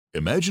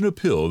Imagine a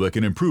pill that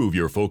can improve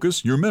your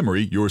focus, your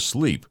memory, your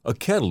sleep, a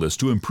catalyst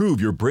to improve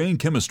your brain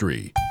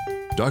chemistry.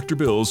 Dr.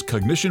 Bill's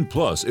Cognition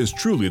Plus is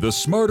truly the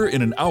smarter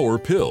in an hour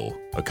pill.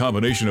 A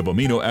combination of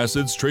amino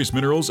acids, trace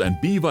minerals, and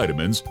B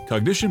vitamins,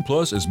 Cognition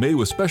Plus is made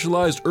with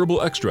specialized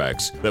herbal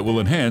extracts that will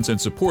enhance and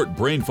support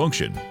brain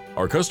function.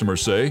 Our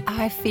customers say,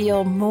 I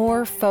feel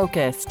more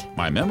focused.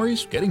 My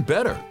memory's getting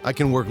better. I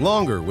can work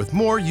longer with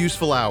more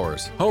useful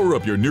hours. Power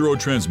up your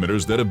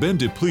neurotransmitters that have been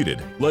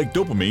depleted, like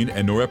dopamine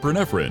and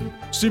norepinephrine.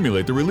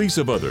 Stimulate the release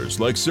of others,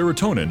 like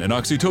serotonin and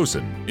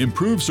oxytocin.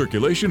 Improve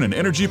circulation and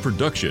energy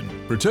production.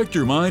 Protect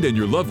your mind and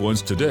your loved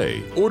ones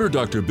today. Order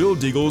Dr. Bill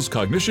Deagle's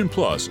Cognition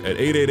Plus at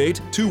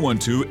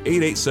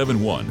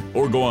 888-212-8871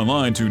 or go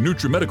online to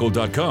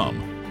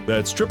NutriMedical.com.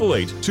 That's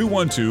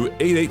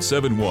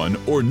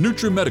 888-212-8871 or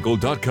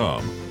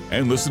NutriMedical.com.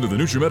 And listen to the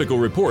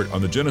NutriMedical Report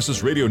on the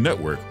Genesis Radio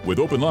Network with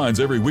open lines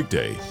every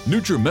weekday.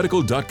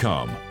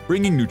 NutriMedical.com,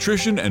 bringing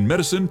nutrition and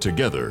medicine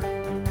together.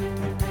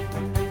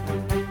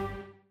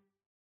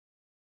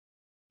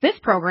 This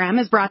program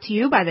is brought to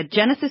you by the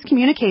Genesis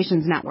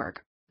Communications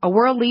Network, a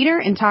world leader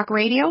in talk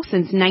radio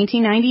since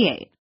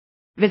 1998.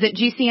 Visit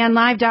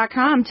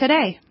GCNlive.com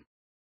today.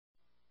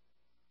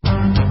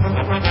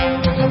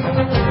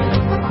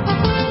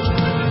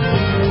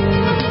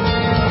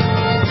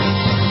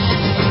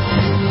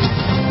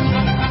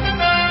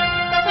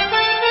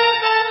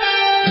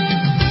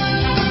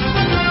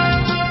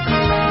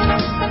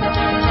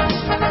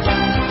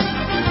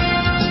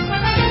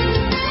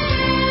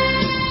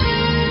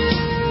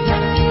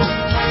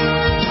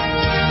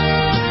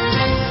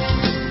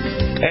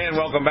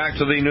 Welcome back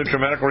to the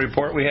NutriMedical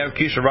Report. We have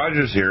Kesha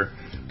Rodgers here,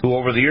 who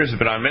over the years has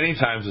been on many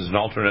times as an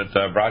alternate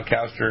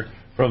broadcaster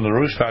from the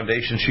LaRouche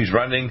Foundation. She's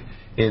running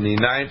in the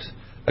 9th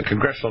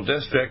Congressional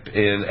District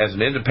as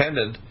an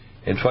independent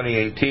in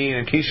 2018.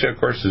 And Kesha, of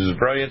course, is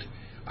brilliant.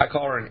 I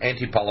call her an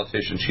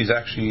anti-politician. She's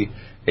actually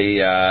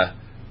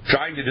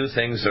trying to do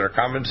things that are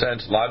common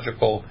sense,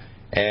 logical,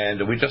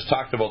 and we just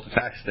talked about the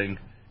tax thing.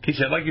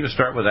 Kesha, I'd like you to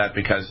start with that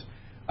because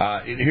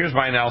here's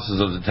my analysis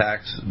of the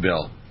tax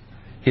bill.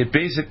 It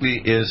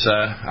basically is,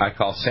 I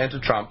call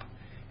Santa Trump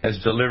has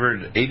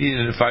delivered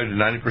 85 to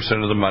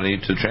 90% of the money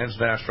to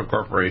transnational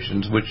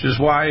corporations, which is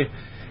why,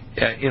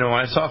 when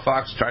I saw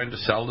Fox trying to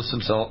sell this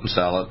and sell it and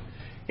sell it,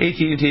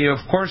 AT&T, of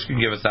course, can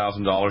give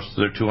 $1,000 to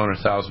their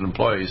 200,000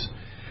 employees,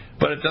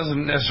 but it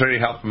doesn't necessarily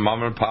help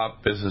mom and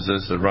pop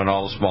businesses that run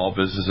all the small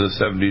businesses,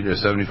 70 to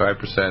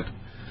 75%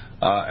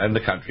 in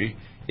the country.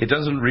 It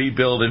doesn't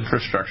rebuild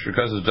infrastructure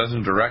because it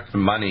doesn't direct the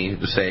money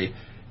to say,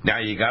 now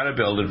you got to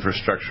build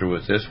infrastructure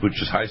with this, which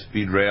is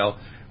high-speed rail,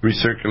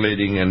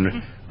 recirculating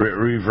and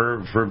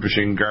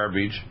refurbishing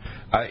garbage.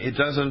 It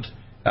doesn't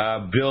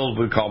build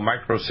what we call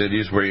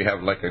micro-cities where you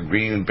have like a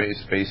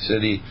green-based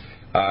city.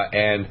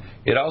 And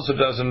it also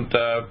doesn't,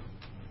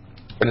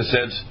 in a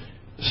sense,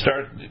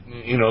 start,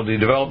 the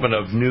development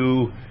of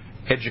new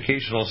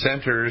educational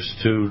centers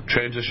to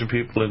transition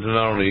people into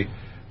not only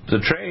the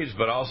trades,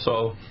 but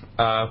also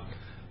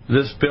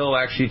this bill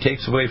actually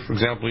takes away, for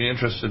example, the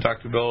interest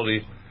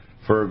deductibility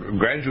for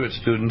graduate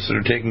students that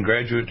are taking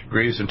graduate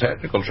degrees in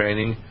technical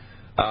training,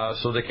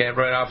 so they can't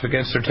write off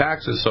against their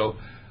taxes. So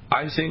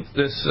I think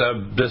this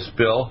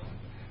bill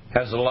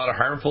has a lot of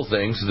harmful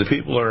things. The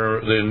people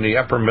are in the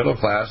upper middle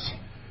class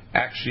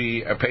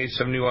actually pay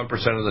 71%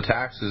 of the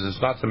taxes.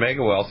 It's not the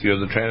mega wealthy or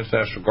the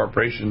transnational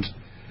corporations.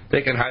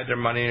 They can hide their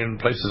money in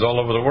places all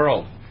over the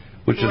world,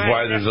 which is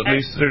why there's at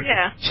least...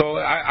 So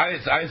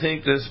I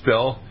think this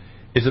bill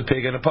is a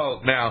pig in a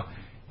poke. Now,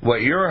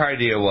 what your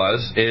idea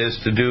is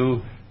to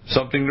do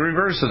something to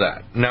reverse of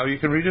that. Now, you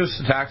can reduce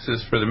the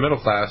taxes for the middle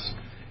class,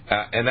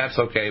 and that's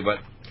okay, but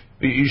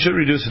you should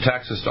reduce the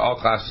taxes to all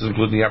classes,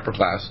 including the upper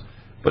class.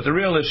 But the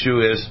real issue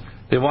is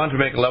they want to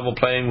make a level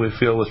playing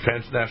field with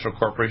transnational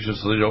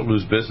corporations so they don't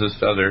lose business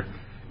to other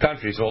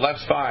countries. Well,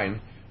 that's fine,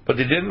 but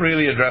they didn't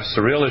really address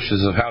the real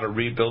issues of how to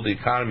rebuild the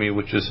economy,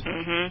 which has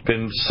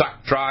been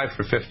sucked dry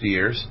for 50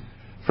 years,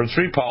 from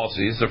three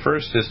policies. The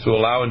first is to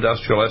allow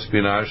industrial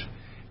espionage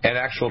and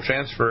actual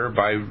transfer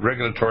by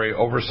regulatory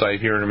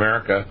oversight here in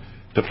America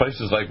to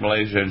places like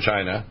Malaysia and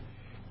China.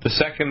 The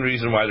second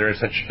reason why there is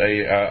such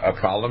a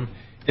problem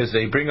is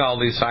they bring all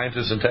these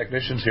scientists and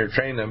technicians here,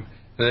 train them,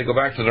 and they go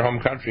back to their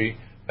home country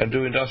and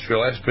do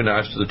industrial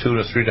espionage to the tune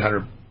of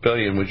 $300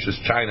 billion, which is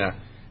China.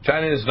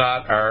 China is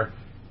not our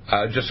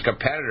just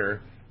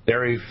competitor.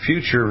 They're a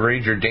future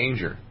major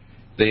danger.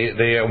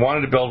 They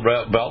wanted to build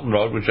Belt and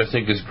Road, which I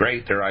think is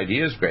great. Their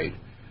idea is great.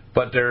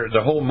 But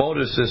the whole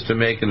modus is to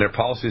make in their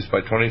policies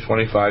by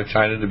 2025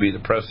 China to be the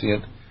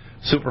prescient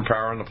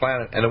superpower on the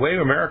planet. And the way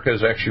America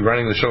is actually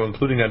running the show,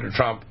 including under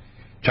Trump,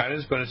 China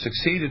is going to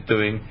succeed at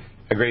doing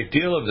a great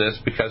deal of this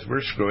because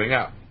we're screwing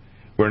up.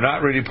 We're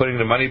not really putting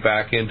the money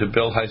back in to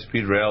build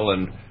high-speed rail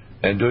and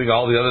doing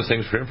all the other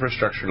things for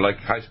infrastructure like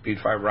high-speed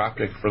fiber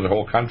optic for the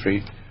whole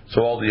country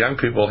so all the young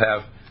people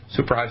have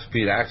super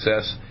high-speed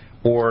access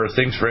or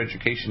things for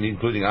education,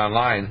 including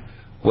online.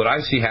 What I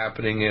see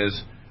happening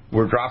is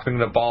we're dropping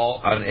the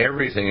ball on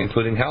everything,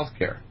 including health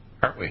care,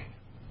 aren't we?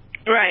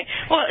 Right.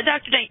 Well,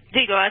 Dr.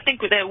 Deagle, I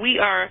think that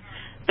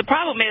the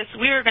problem is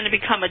we are going to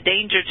become a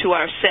danger to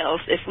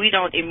ourselves if we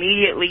don't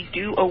immediately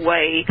do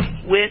away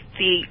with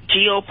the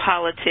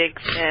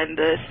geopolitics and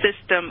the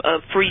system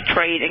of free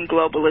trade and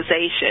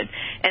globalization.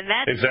 And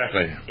that's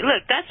exactly.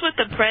 Look, that's what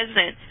the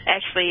president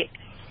actually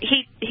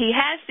he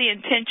has the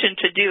intention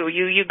to do.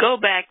 You go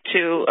back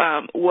to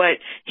what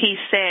he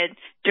said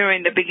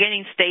during the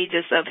beginning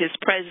stages of his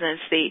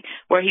presidency,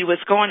 where he was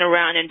going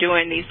around and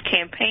doing these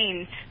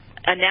campaign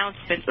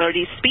announcements or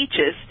these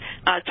speeches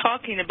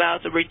talking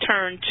about the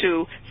return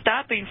to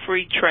stopping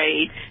free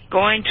trade,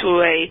 going to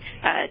a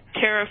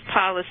tariff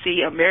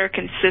policy,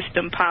 American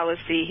system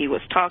policy. He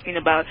was talking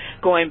about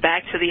going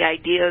back to the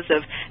ideas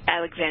of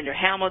Alexander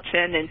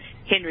Hamilton and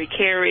Henry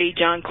Carey,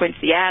 John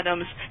Quincy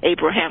Adams,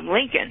 Abraham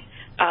Lincoln.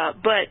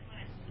 But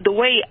the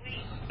way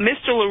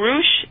Mr.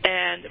 LaRouche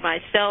and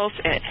myself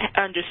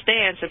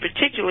understands, and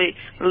particularly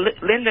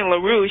Lyndon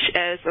LaRouche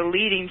as a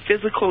leading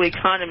physical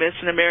economist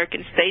and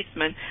American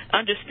statesman,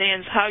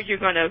 understands how you're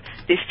going to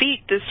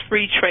defeat this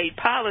free trade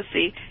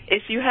policy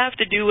is you have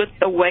to do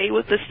away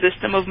with the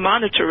system of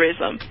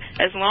monetarism.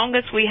 As long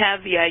as we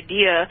have the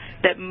idea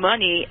that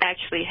money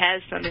actually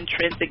has some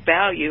intrinsic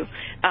value,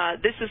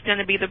 this is going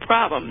to be the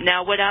problem.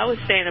 Now, what I was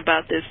saying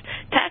about this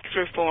tax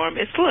reform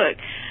is, look,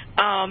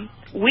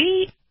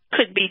 we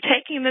could be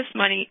taking this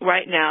money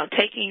right now,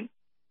 taking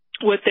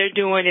what they're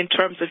doing in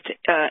terms of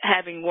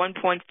having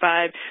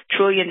 $1.5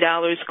 trillion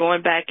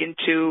going back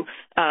into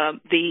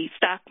the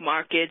stock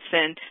markets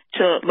and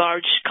to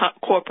large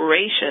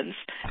corporations.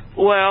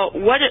 Well,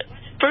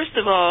 first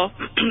of all,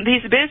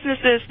 these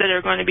businesses that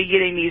are going to be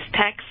getting these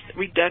tax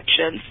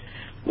reductions,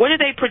 what are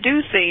they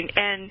producing?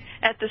 And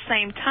at the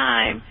same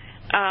time,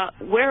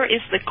 where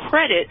is the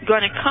credit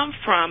going to come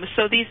from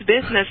so these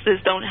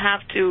businesses don't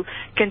have to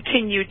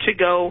continue to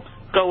go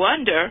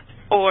under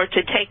or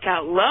to take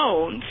out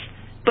loans,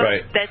 but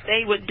right. that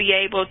they would be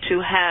able to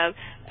have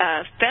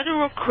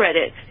federal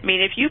credit. I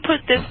mean, if you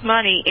put this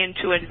money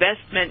into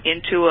investment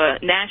into a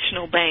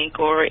national bank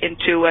or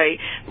into a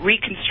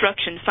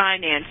reconstruction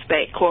finance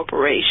bank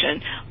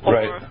corporation or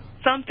right.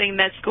 something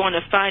that's going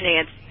to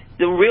finance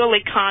the real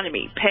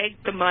economy, peg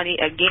the money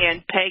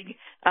again,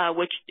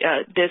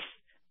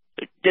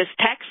 this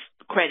tax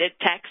credit,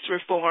 tax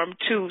reform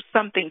to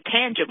something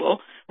tangible,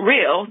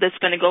 real, that's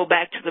going to go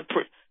back to the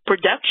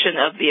production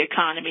of the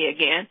economy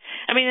again.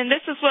 I mean, and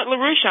this is what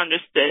LaRouche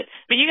understood.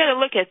 I mean, you got to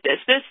look at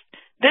this.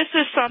 This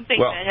is something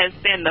that has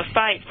been the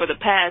fight for the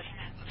past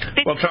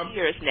 50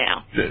 years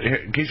now.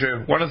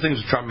 Kesha, one of the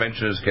things Trump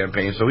mentioned in his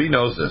campaign, so he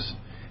knows this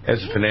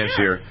as a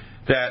financier,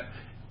 that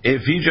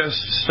if he just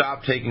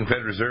stopped taking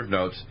Federal Reserve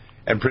notes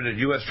and printed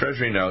U.S.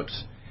 Treasury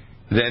notes,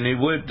 then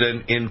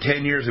in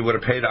 10 years he would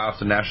have paid off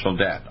the national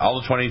debt. All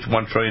the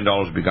 $21 trillion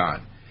would be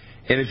gone.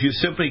 And if you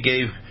simply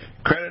gave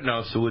credit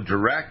notes that would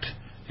direct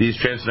these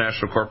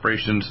transnational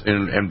corporations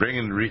and bring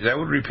in, that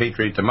would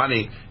repatriate the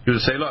money. You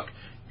would say, look,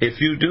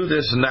 if you do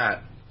this and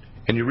that,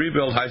 and you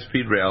rebuild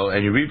high-speed rail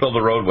and you rebuild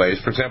the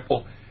roadways, for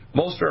example,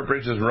 most of our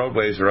bridges and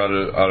roadways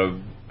are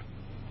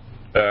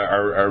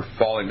are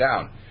falling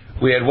down.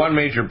 We had one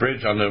major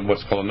bridge on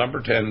what's called a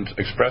number 10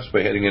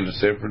 expressway heading into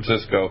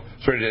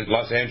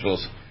Los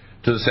Angeles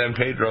to the San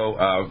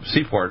Pedro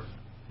seaport,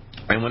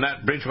 and when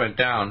that bridge went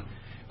down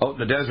out in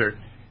the desert,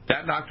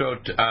 that knocked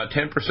out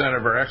 10%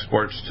 of our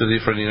exports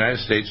from the United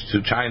States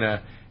to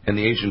China and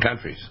the Asian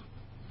countries.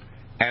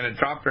 And it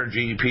dropped our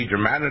GDP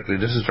dramatically.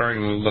 This is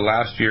during the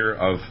last year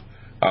of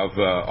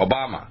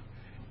Obama.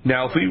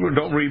 Now, if we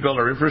don't rebuild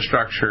our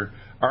infrastructure,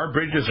 our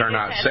bridges are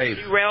not safe.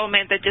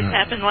 Derailment that just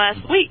happened last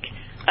week.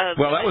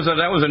 Well, that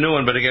was a new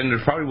one, but again,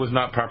 there probably was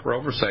not proper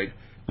oversight.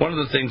 One of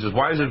the things is,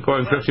 why is it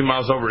going 50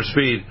 miles over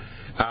speed?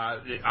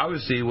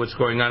 Obviously, what's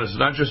going on is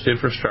not just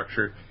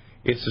infrastructure.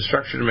 It's the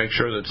structure to make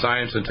sure that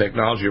science and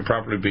technology are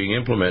properly being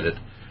implemented.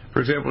 For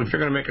example, if you're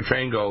going to make a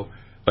train go,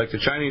 like the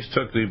Chinese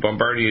took the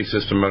Bombardier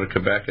system out of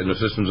Quebec and the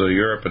systems of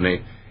Europe, and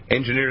they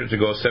engineered it to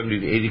go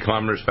 70 to 80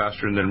 kilometers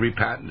faster and then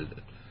repatented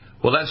it.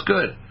 Well, that's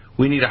good.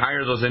 We need to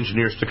hire those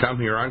engineers to come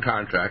here on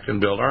contract and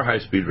build our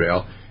high-speed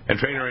rail and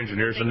train our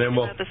engineers, and then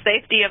we'll... The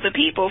safety of the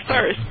people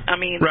first. I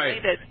mean,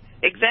 right.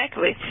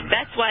 Exactly.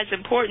 That's why it's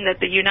important that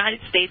the United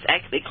States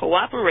actually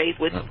cooperates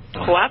with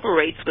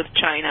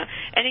China,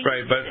 and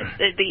right, but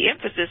the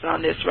emphasis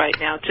on this right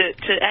now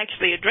to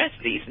actually address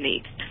these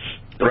needs.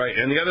 Right,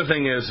 and the other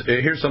thing is,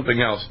 here's something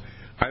else.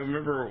 I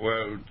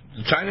remember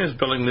China is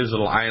building these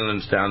little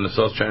islands down the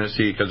South China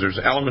Sea because there's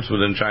elements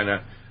within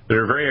China that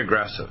are very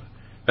aggressive,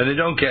 and they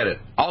don't get it.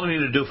 All they need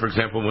to do, for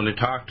example, when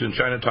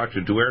China talked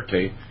to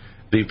Duterte,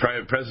 the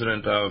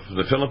president of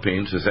the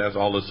Philippines, who has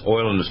all this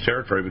oil in his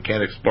territory but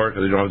can't explore it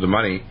because they don't have the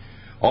money,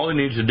 all he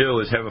needs to do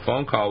is have a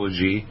phone call with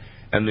Xi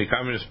and the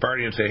Communist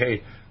Party and say,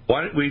 hey,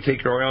 why don't we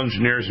take your oil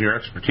engineers and your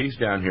expertise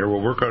down here,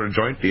 we'll work out a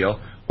joint deal,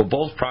 we'll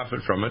both profit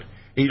from it,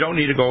 and you don't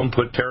need to go and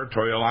put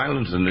territorial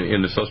islands in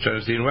the South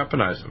China Sea and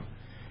weaponize them.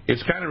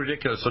 It's kind of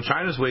ridiculous. So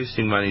China's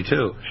wasting money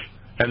too.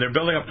 And they're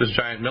building up this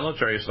giant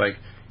military. It's like,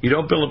 you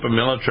don't build up a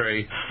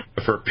military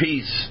for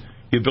peace.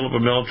 you build up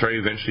a military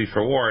eventually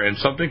for war, and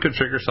something could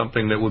trigger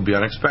something that would be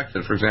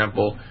unexpected. For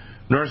example,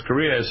 North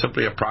Korea is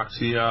simply a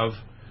proxy of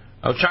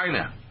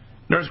China.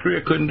 North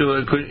Korea couldn't do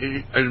it.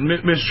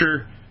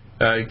 Mr.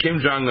 Kim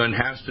Jong-un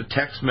has to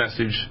text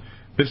message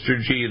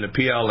Mr. G in the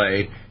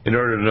PLA in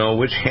order to know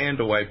which hand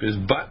to wipe his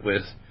butt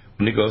with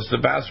when he goes to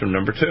the bathroom,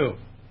 number 2.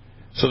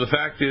 So the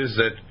fact is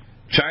that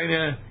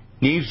China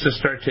needs to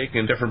start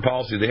taking a different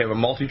policy. They have a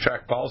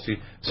multi-track policy.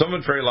 Some of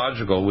it's very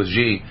logical with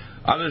Xi.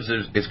 Others,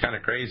 it's kind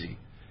of crazy.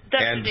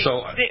 And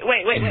so,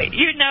 wait.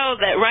 You know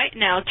that right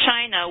now,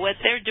 China, what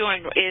they're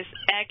doing is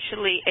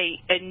actually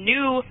a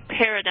new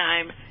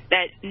paradigm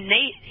that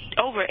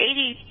over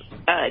 80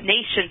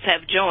 nations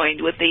have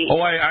joined with the... Oh,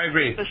 I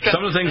agree.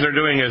 Some of the things they're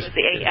doing is...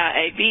 The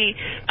AIIB.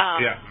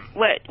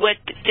 What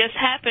just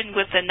happened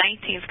with the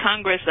 19th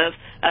Congress of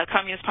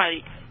Communist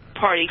Party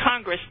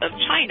Congress of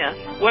China,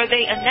 where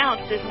they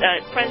announced this,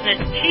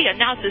 President Xi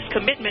announced his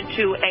commitment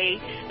to a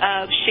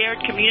shared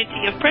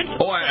community of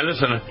principles. Oh, and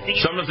listen,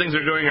 some of the things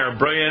they're doing are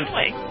brilliant.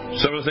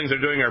 Some of the things they're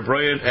doing are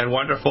brilliant and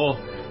wonderful.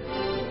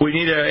 We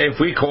need if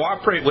we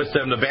cooperate with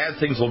them, the bad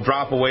things will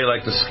drop away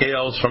like the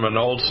scales from an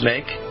old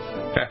snake,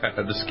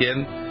 the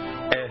skin.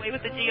 Away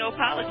with the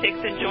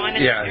geopolitics and join the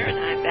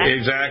paradigm.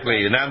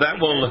 Exactly. And now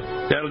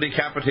that'll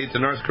decapitate the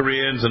North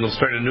Koreans, and it'll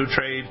start a new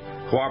trade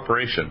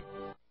cooperation.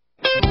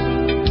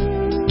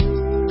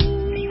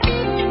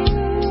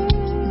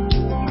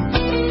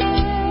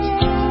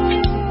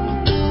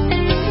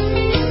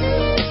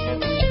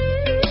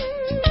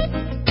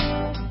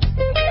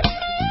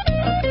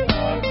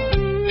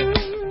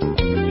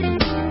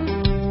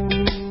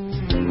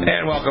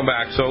 Welcome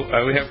back. So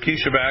we have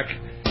Kesha back.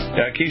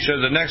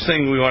 Kesha, the next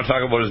thing we want to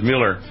talk about is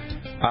Mueller.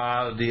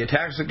 The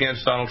attacks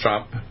against Donald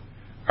Trump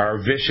are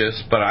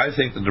vicious, but I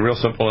think that the real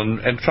simple,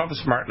 and Trump is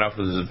smart enough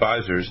with his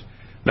advisors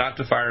not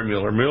to fire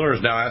Mueller. Mueller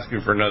is now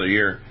asking for another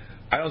year.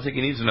 I don't think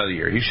he needs another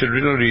year. He should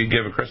really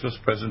give a Christmas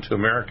present to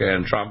America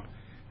and Trump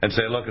and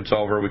say, look, it's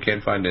over. We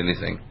can't find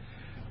anything.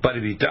 But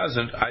if he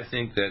doesn't, I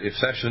think that if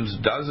Sessions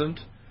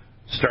doesn't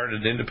start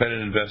an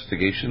independent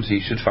investigations, he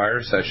should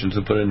fire Sessions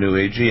and put a new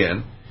AG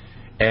in.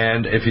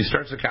 And if he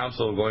starts a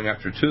council going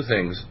after 2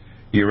 things,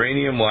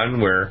 uranium one,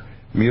 where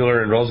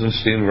Mueller and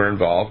Rosenstein were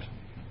involved,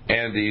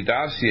 and the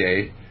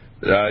dossier,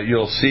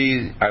 you'll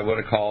see, I want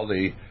to call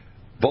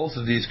both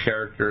of these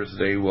characters,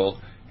 they will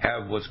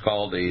have what's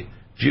called a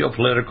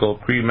geopolitical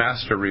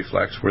cremaster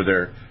reflex, where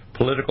their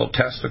political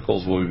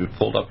testicles will be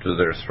pulled up to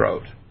their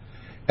throat.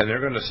 And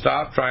they're going to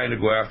stop trying to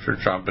go after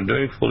Trump and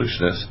doing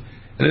foolishness.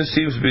 And this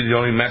seems to be the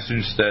only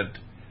message that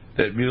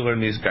Mueller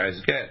and these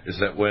guys get, is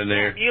that when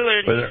they're...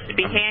 Mueller needs to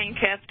be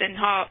handcuffed and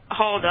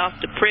hauled off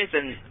to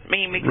prison. I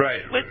mean,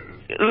 right. Look,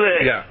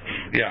 yeah.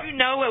 You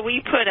know what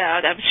we put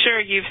out. I'm sure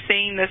you've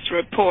seen this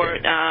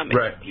report.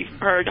 Right. You've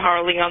heard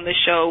Harley on the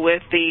show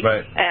with the...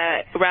 Right.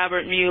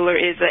 Robert Mueller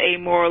is an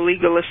amoral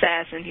legal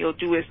assassin. He'll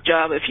do his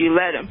job if you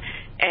let him.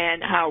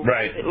 And how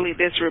rapidly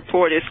this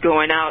report is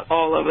going out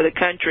all over the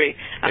country.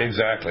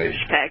 Exactly.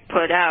 PAC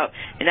put out.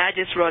 And I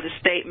just wrote a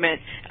statement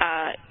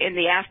in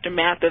the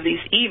aftermath of these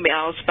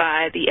emails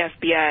by the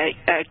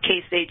FBI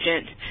case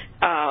agent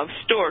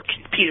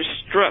Peter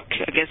Strzok.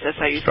 I guess that's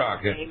how you say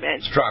his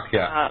name. Strzok,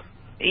 yeah.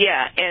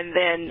 Yeah, and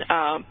then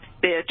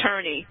the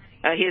attorney,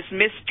 his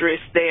mistress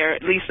there,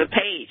 Lisa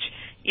Page,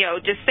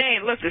 just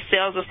saying, look, the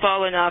sails are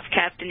falling off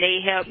Captain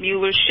Ahab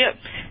Mueller's ship.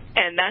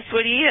 And that's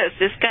what he is.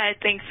 This guy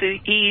thinks that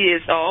he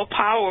is all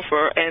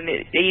powerful and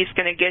he's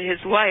going to get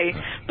his way.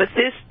 But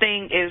this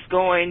thing is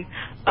blowing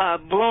up,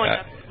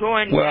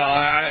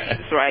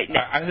 right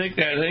now. I think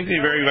they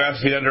very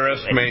vastly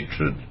underestimate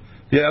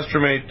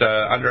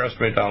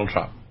Donald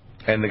Trump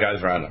and the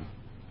guys around him.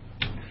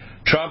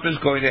 Trump is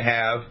going to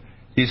have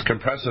these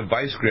compressive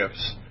vice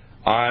grips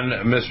on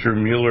Mr.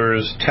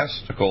 Mueller's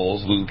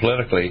testicles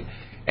politically,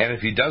 and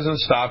if he doesn't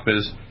stop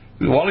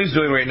all he's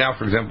doing right now,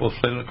 for example,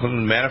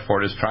 Clinton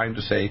Manafort is trying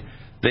to say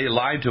they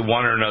lied to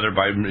one or another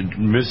by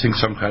missing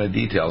some kind of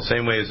detail.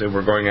 Same way as they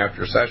were going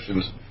after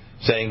Sessions,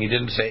 saying he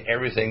didn't say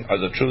everything or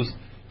the truth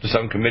to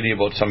some committee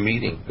about some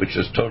meeting, which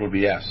is total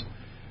BS.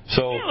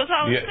 So it was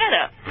all set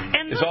up.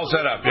 And it's all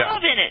set up, yeah.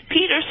 In it.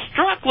 Peter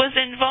Strzok was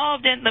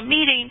involved in the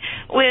meeting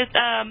with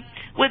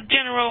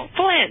General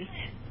Flynn.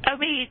 I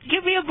mean,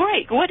 give me a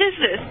break. What is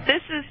this?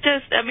 This is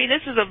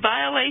this is a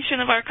violation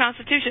of our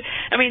Constitution.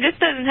 I mean, this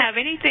doesn't have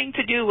anything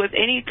to do with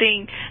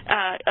anything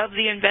of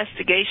the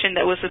investigation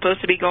that was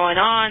supposed to be going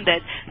on,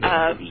 that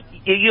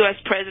U.S.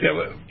 President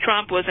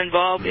Trump was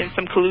involved in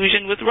some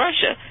collusion with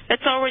Russia.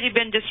 That's already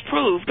been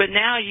disproved. But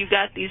now you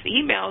got these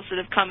emails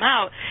that have come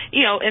out,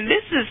 and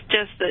this is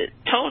just a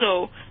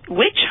total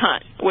witch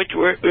hunt, which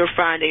we're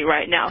finding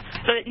right now.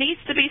 So it needs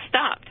to be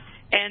stopped.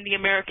 And the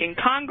American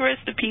Congress,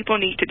 the people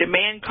need to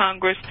demand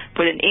Congress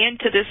put an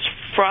end to this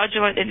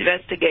fraudulent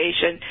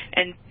investigation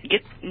and get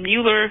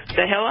Mueller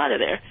the hell out of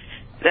there.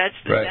 That's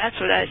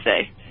what I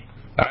say.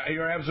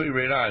 You're absolutely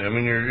right on. I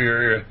mean,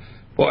 you're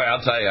boy.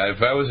 I'll tell you,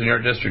 if I was in your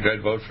district,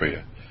 I'd vote for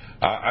you.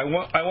 I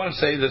want to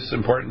say this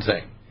important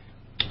thing.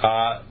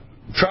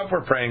 Trump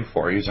we're praying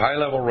for. He's a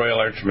high-level Royal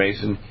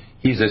Archmason.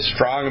 He's a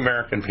strong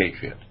American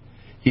patriot.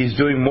 He's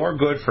doing more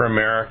good for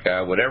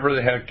America, whatever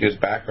the heck his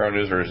background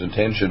is or his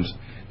intentions,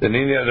 than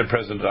any other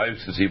president I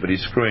used to see, but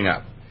he's screwing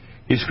up.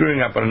 He's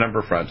screwing up on a number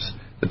of fronts.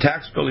 The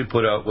tax bill he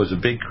put out was a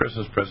big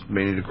Christmas present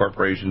mainly to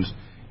corporations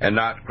and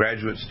not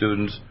graduate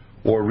students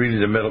or really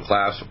the middle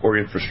class or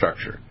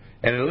infrastructure.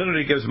 And it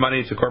literally gives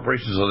money to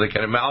corporations so they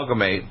can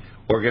amalgamate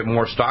or get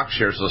more stock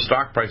shares so the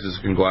stock prices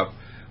can go up.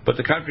 But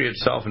the country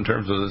itself, in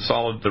terms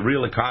of the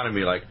real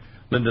economy, like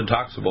Lyndon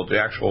talks about, the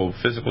actual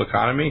physical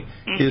economy,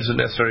 isn't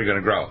necessarily going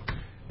to grow.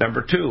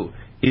 Number two,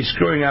 he's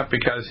screwing up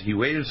because he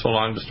waited so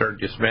long to start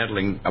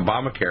dismantling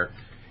Obamacare.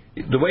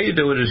 The way you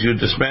do it is you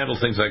dismantle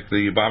things like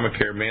the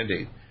Obamacare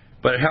mandate.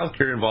 But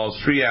healthcare involves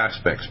three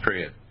aspects,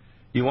 period.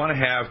 You want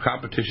to have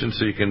competition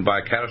so you can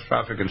buy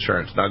catastrophic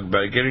insurance. Now,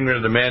 by getting rid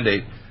of the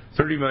mandate,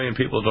 30 million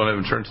people don't have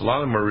insurance. A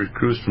lot of them are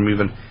recused from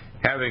even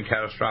having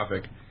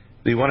catastrophic.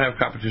 You want to have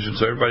competition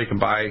so everybody can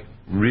buy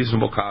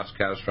reasonable cost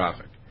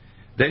catastrophic.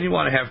 Then you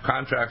want to have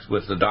contracts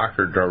with the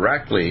doctor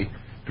directly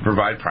to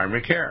provide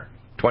primary care.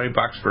 $20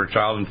 for a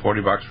child and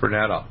 $40 for an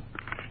adult.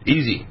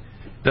 Easy.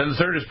 Then the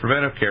third is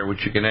preventive care,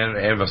 which you can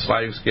have a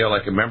sliding scale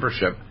like a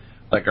membership,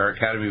 like our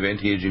Academy of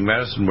Anti-Aging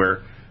Medicine,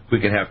 where we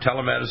can have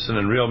telemedicine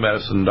and real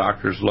medicine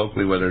doctors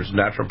locally, whether it's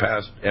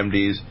naturopaths,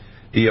 MDs,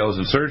 DOs,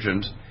 and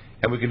surgeons,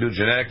 and we can do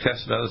genetic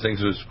tests and other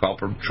things that's called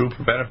true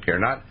preventive care,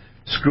 not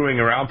screwing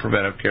around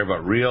preventive care,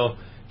 but real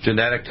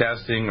genetic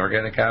testing,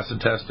 organic acid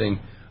testing,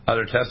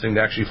 other testing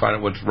to actually find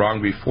out what's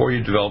wrong before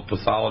you develop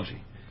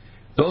pathology.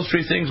 Those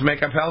three things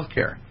make up health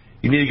care.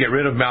 You need to get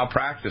rid of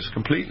malpractice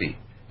completely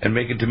and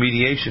make it to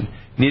mediation.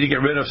 You need to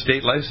get rid of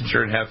state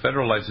licensure and have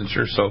federal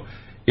licensure, so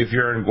if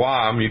you're in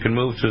Guam, you can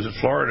move to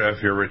Florida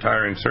if you're a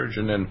retiring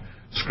surgeon and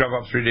scrub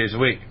up 3 days a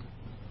week.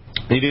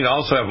 You need to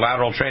also have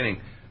lateral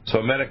training. So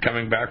a medic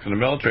coming back from the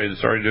military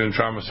that's already doing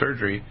trauma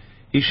surgery,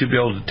 he should be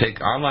able to take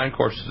online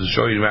courses to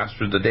show you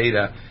mastered the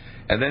data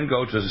and then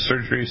go to the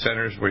surgery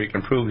centers where he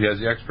can prove he has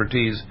the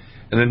expertise,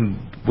 and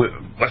then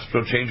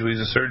Westfield change who he's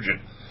a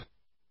surgeon.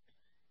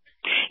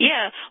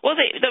 Yeah, well,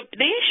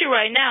 the issue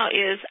right now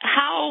is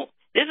how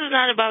this is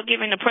not about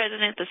giving the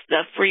president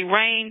the free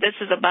rein. This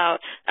is about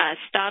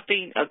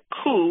stopping a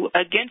coup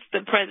against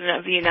the president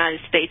of the United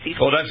States.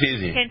 That's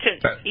easy.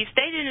 He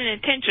stated an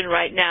intention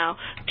right now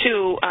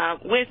to,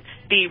 with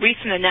the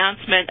recent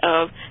announcement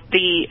of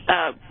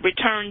the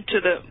return to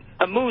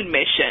the moon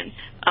mission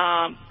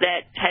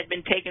that had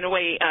been taken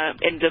away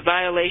in the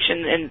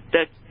violation and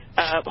the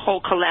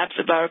whole collapse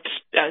of our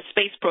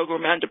space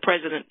program under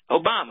President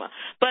Obama.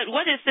 But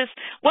what does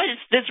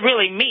this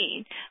really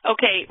mean?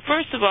 Okay,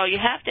 first of all, you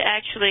have to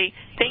actually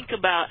think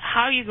about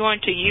how you're going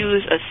to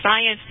use a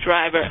science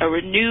driver, a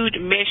renewed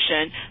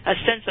mission, a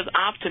sense of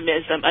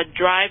optimism, a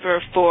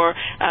driver for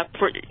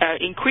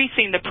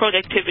increasing the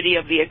productivity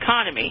of the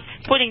economy,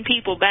 putting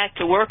people back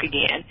to work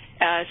again,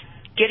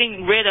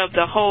 getting rid of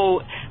the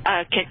whole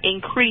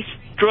increased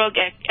drug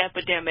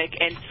epidemic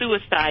and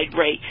suicide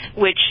rate,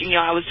 which,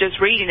 I was just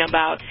reading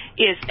about,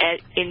 is at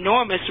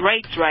enormous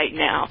rates right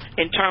now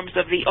in terms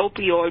of the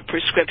opioid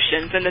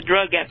prescriptions and the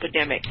drug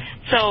epidemic.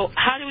 So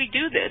how do we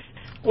do this?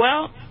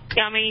 Well,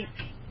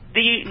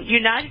 the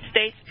United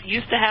States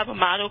used to have a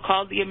model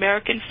called the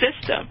American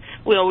system,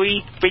 where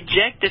we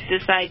rejected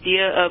this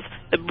idea of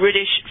the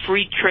British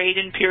free trade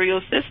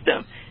imperial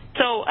system.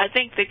 So I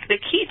think the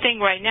key thing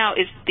right now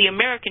is the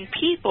American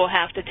people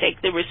have to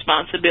take the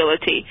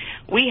responsibility.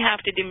 We have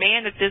to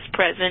demand that this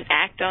president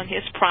act on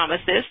his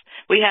promises.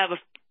 We have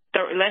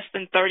less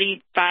than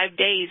 35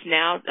 days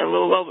now, a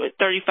little over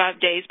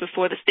 35 days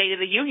before the State of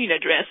the Union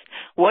address.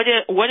 What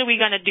are we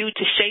going to do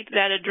to shape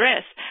that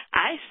address?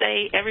 I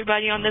say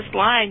everybody on this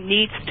line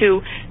needs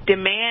to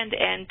demand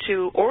and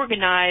to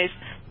organize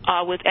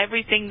with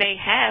everything they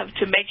have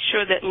to make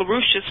sure that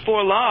LaRouche's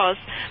 4 laws,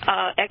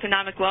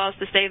 economic laws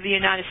to save the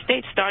United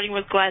States, starting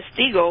with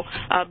Glass-Steagall,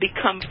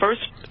 become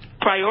first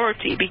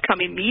priority, become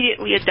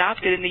immediately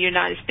adopted in the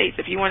United States.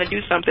 If you want to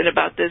do something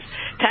about this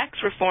tax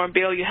reform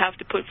bill, you have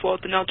to put forth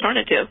an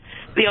alternative.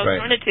 The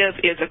alternative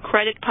is a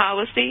credit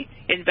policy,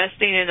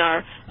 investing in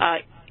our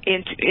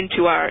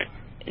into our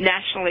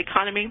national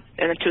economy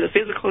and into the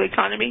physical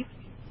economy.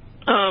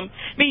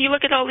 You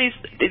look at all these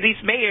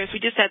mayors. We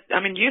just had,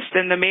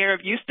 Houston, the mayor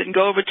of Houston,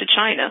 go over to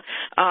China.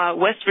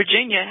 West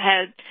Virginia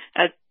had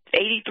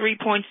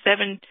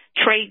 83.7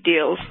 trade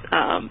deals,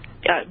 $1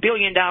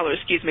 billion,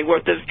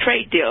 worth of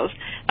trade deals.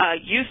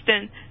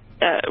 Houston,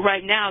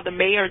 right now, the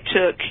mayor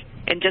took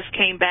and just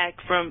came back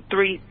from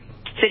 3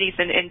 cities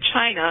in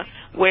China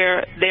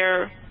where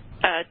they're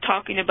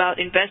talking about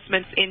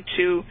investments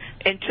into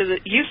the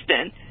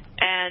Houston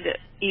and,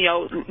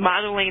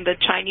 modeling the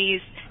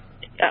Chinese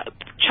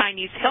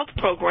health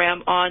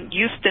program on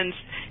Houston's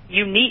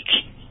unique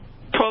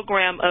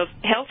program of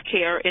health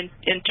care in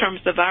terms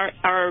of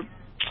our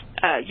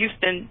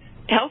Houston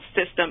health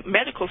system,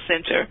 medical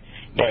center.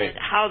 and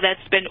how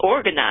that's been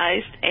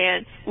organized.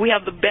 And we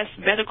have the best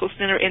medical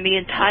center in the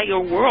entire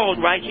world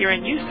right here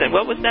in Houston.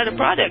 What was that a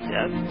product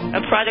of?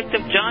 A product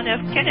of John F.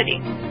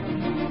 Kennedy.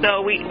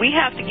 So we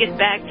have to get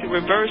back to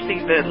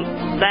reversing the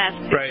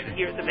last 50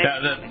 years of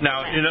economic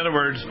Now, in other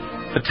words,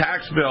 the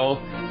tax bill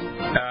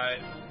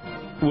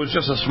was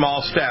just a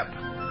small step.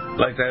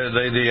 Like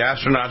the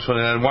astronauts, when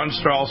they had one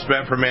small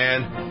step for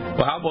man.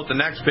 Well, how about the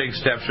next big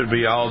step should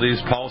be all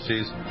these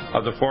policies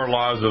of the 4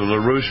 laws of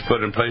LaRouche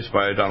put in place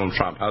by Donald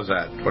Trump? How's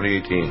that,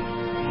 2018?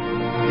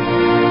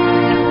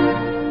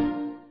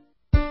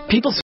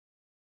 People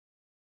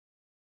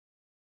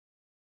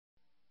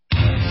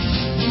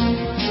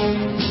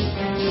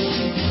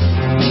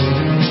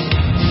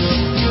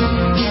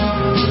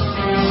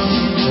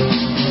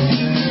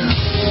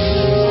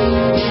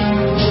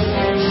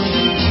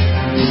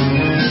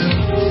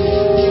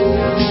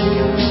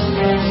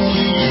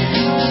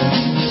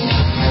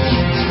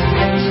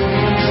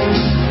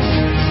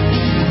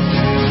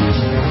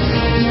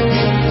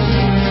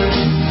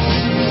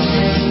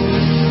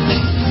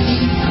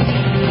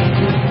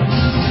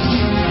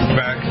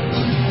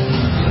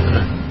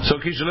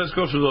Kesha, let's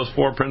go through those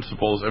 4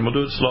 principles, and we'll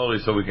do it slowly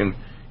so we can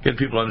get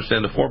people to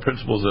understand the 4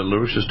 principles that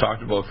LaRouche has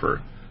talked about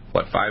for,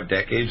 5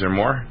 decades or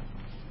more?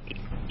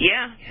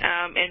 Yeah,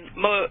 and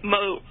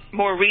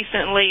more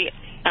recently,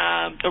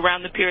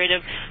 around the period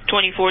of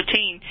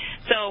 2014.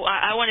 So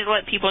I wanted to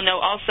let people know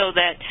also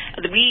that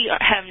we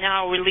have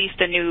now released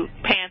a new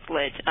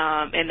pamphlet,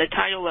 and the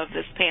title of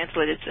this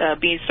pamphlet is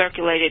being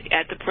circulated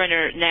at the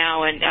printer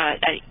now, and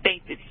I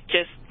think it's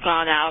just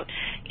gone out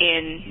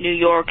in New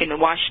York and the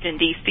Washington,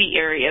 D.C.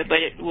 area, but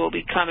it will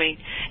be coming.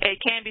 It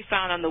can be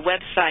found on the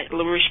website,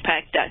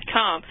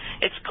 LaRouchePack.com.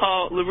 It's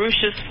called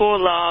LaRouche's 4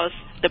 Laws,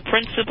 the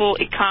Principal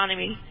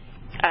Economy,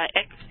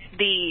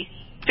 the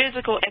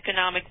Physical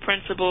Economic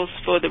Principles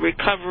for the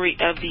Recovery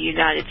of the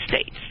United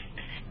States.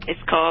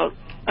 It's called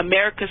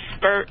America's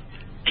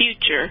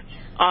Future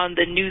on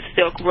the New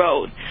Silk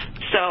Road.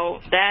 So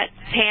that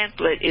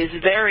pamphlet is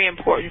very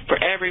important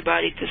for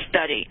everybody to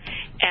study,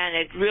 and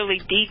it really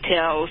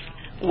details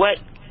what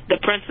the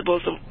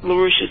principles of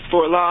LaRouche's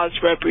 4 Laws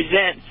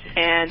represents,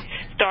 and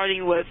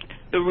starting with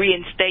the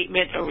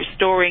reinstatement or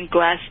restoring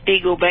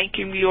Glass-Steagall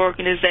banking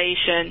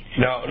reorganization.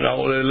 No,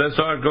 let's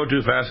not go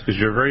too fast because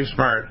you're very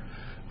smart.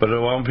 But I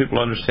want people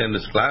to understand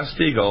this.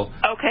 Glass-Steagall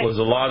was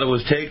a law that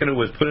was taken, it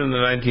was put in the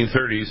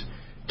 1930s,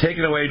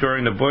 taken away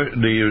during the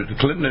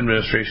Clinton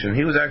administration.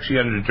 He was actually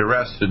under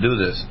duress to do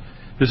this.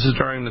 This is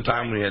during the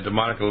time when he had the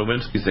Monica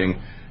Lewinsky thing.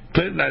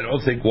 Clinton, I don't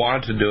think,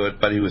 wanted to do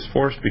it, but he was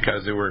forced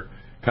because they were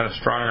kind of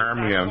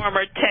strong-arming him.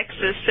 Former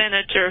Texas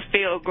Senator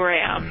Phil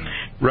Gramm.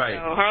 Right.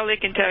 So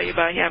Harley can tell you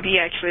about him. He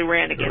actually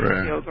ran against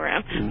Phil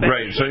Gramm.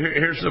 Right. So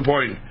here's the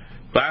point.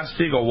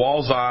 Glass-Steagall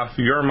walls off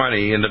your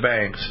money in the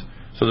banks,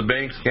 so the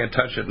banks can't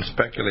touch it and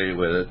speculate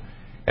with it.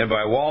 And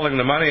by walling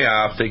the money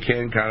off, they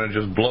can kind of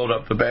just bloat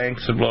up the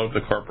banks and bloat up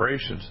the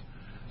corporations.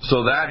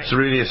 So that's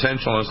really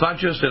essential. And it's not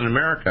just in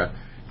America.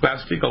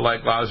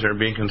 Glass-Steagall-like laws are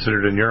being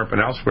considered in Europe and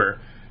elsewhere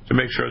to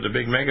make sure the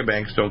big mega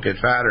banks don't get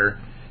fatter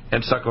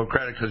and suck out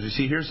credit. Because, you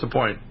see, here's the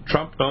point.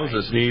 Trump knows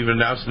this, and he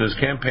even announced in his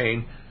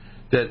campaign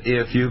that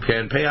if you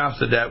can pay off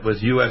the debt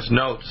with U.S.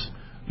 notes,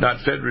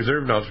 not Fed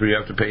Reserve notes where you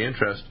have to pay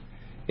interest,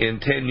 in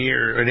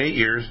 8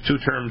 years, 2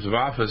 terms of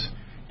office,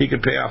 he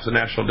could pay off the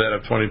national debt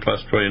of $20+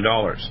 trillion.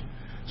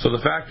 So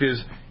the fact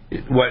is,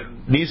 what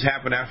needs to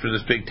happen after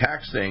this big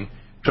tax thing,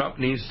 Trump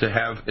needs to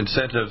have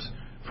incentives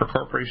for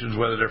corporations,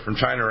 whether they're from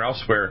China or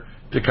elsewhere,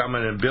 to come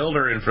in and build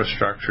our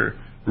infrastructure,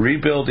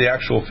 rebuild the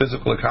actual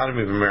physical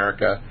economy of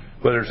America,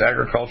 whether it's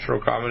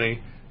agricultural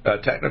economy,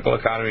 technical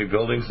economy,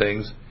 building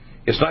things.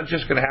 It's not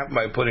just going to happen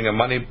by putting a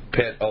money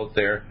pit out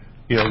there,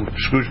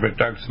 Scrooge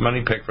McDuck's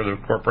money pit for the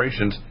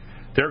corporations.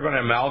 They're going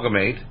to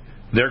amalgamate.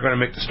 They're going to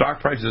make the stock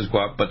prices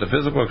go up, but the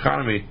physical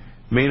economy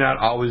may not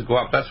always go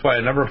up. That's why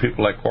a number of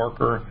people like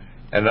Corker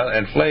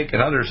and Flake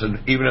and others, and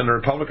even in the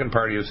Republican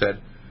Party, have said,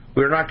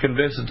 we're not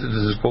convinced that this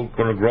is going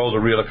to grow the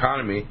real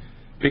economy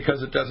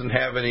because it doesn't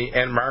have any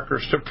end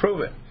markers to prove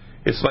it.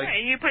 It's like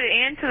you put it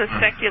into the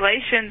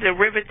speculation,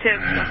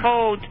 derivatives, the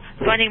whole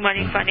funny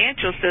money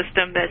financial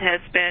system that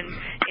has been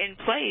in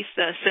place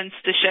since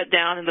the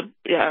shutdown and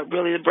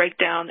the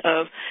breakdown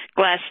of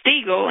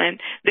Glass-Steagall,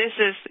 and this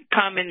has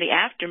come in the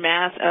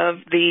aftermath of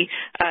the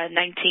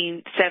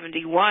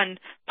 1971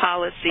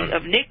 policy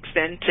of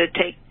Nixon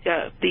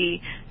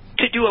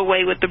to do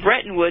away with the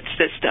Bretton Woods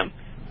system,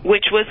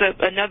 which was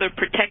another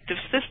protective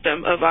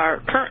system of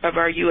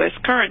our U.S.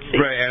 currency.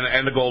 Right,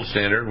 and the gold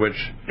standard, which...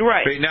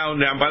 Right. Now,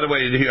 by the way,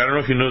 I don't know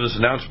if you knew this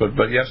announcement,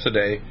 but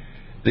yesterday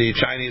the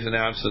Chinese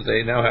announced that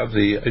they now have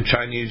the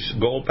Chinese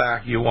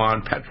gold-backed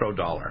yuan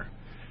petrodollar.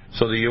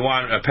 So the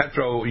yuan,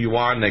 petro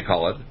yuan they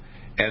call it,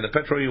 and the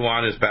petro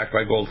yuan is backed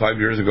by gold 5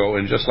 years ago,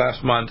 and just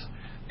last month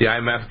the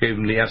IMF gave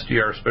them the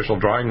SDR special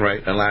drawing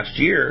right, and last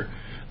year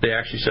they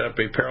actually set up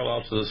a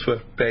parallel to the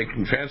SWIFT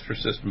banking transfer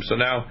system. So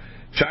now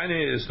China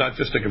is not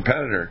just a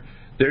competitor.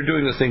 They're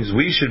doing the things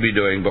we should be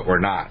doing, but we're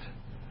not.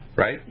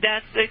 right?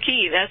 That's the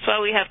key. That's why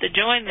we have to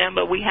join them,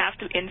 but we have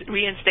to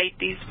reinstate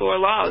these 4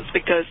 laws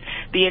because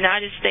the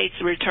United States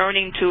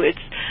returning to its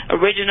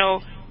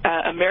original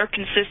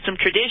American system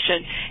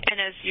tradition. And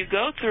as you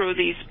go through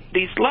these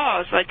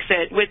laws, like I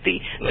said, with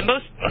the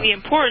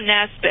important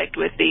aspect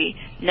with the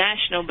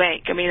National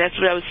Bank, I mean, that's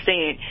what I was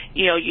saying.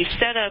 You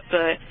set up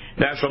a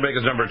National Bank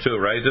is number 2,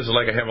 right? This is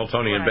like a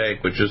Hamiltonian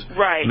bank, which is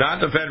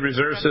not the Fed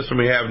Reserve System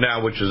we have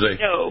now, which is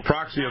a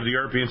proxy of the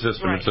European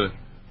system.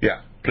 Right.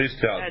 Please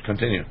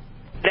continue.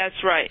 That's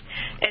right.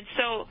 And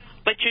so,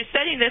 but you're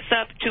setting this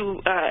up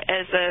to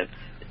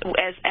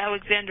as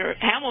Alexander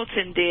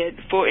Hamilton did,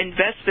 for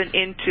investment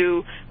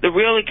into the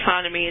real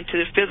economy, into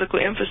the physical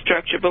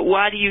infrastructure. But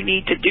why do you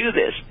need to do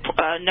this?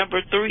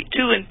 Number 2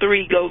 and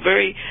 3 go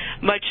very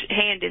much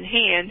hand in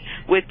hand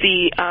with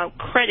the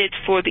credit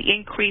for the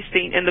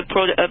increasing in the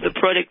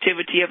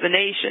productivity of the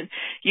nation.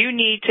 You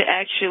need to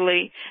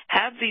actually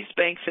have these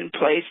banks in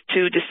place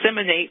to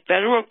disseminate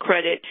federal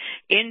credit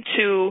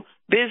into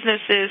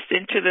businesses,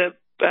 into the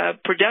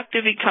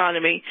productive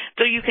economy,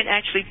 so you can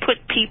actually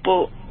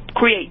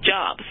create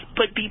jobs,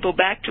 put people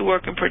back to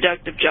work in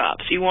productive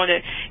jobs. You want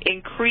to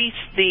increase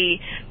the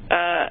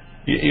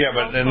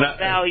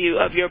value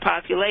of your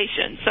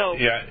population. So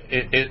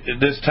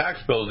this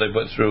tax bill they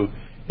put through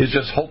is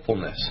just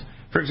hopefulness.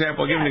 For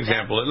example, I'll give you an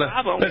example.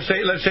 Let's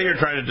say you're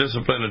trying to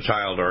discipline a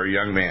child or a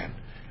young man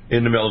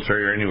in the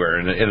military or anywhere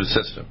in a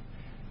system.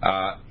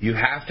 You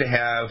have to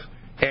have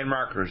hand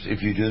markers.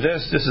 If you do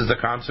this, this is the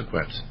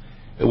consequence,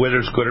 whether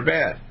it's good or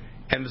bad.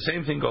 And the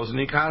same thing goes in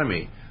the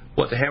economy.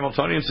 What the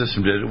Hamiltonian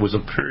system did was a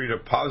period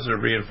of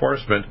positive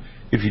reinforcement.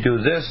 If you do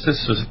this, this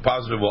is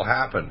positive will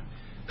happen.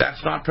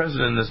 That's not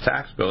present in this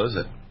tax bill, is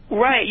it?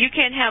 Right. You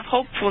can't have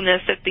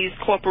hopefulness that these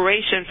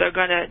corporations are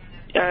going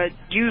to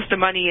use the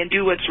money and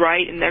do what's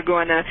right, and they're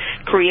going to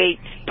create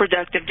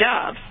productive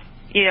jobs.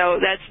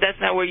 That's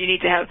not where you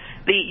need to have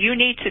you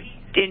need to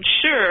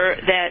ensure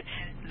that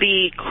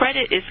the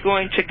credit is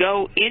going to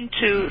go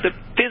into the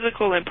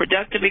physical and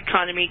productive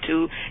economy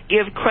to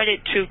give credit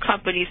to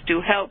companies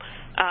to help,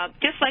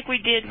 just like we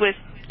did with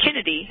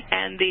Kennedy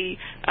and the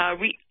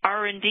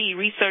R&D,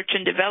 research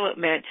and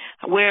development,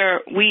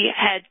 where we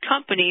had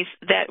companies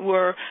that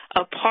were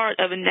a part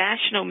of a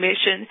national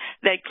mission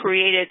that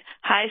created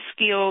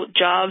high-skilled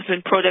jobs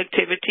and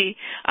productivity,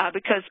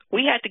 because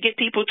we had to get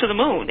people to the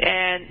moon.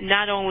 And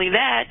not only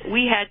that,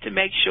 we had to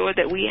make sure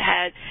that we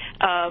had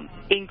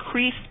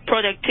increased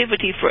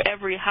productivity for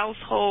every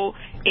household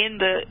in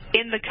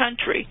the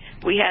country.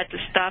 We had to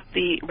stop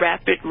the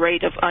rapid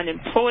rate of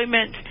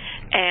unemployment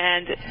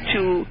and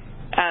to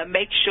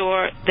make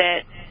sure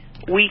that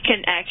we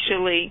can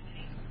actually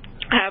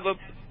have a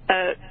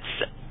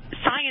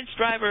science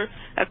driver,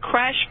 a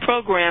crash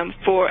program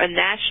for a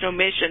national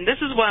mission.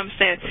 This is what I'm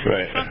saying.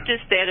 Right. Trump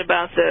just said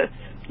about the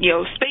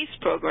space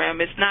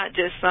program. It's not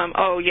just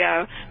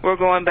we're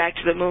going back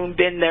to the moon,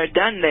 been there,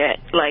 done that,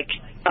 like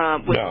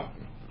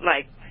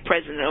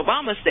President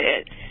Obama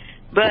said.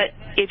 But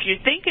if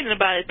you're thinking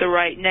about it the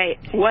right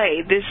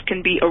way, this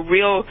can be a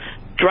real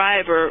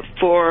driver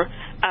for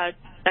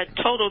a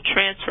total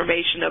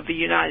transformation of the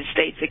United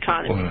States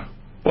economy.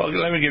 Well,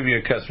 let me give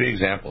you 3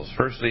 examples.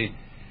 Firstly,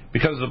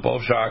 because of the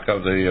bull shock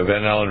of the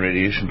Van Allen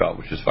radiation belt,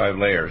 which is 5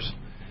 layers,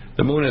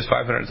 the moon has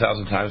 500,000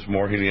 times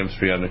more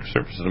helium-3 on the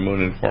surface of the moon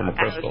in form of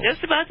crystals. I was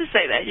just about to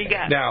say that. You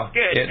got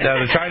it.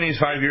 Now, the Chinese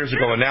 5 years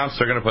ago announced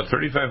they're going to put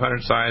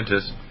 3,500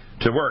 scientists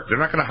to work. They're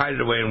not going to hide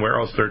it away in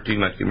warehouse 13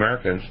 like the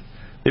Americans.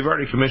 They've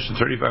already commissioned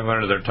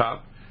 3,500 of their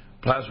top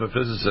plasma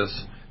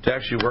physicists to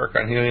actually work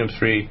on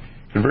helium-3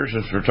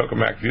 conversions for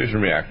tokamak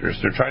fusion reactors.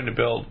 They're trying to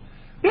build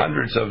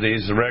hundreds of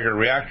these regular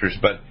reactors,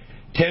 but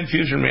 10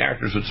 fusion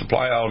reactors would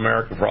supply all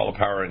America for all the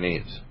power it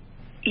needs.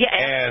 Yeah,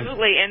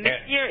 absolutely. And this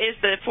year is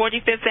the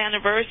 45th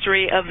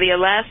anniversary of the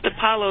last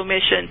Apollo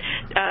mission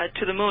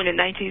to the moon in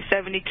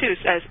 1972,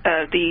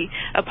 the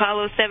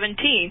Apollo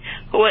 17.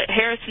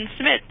 Harrison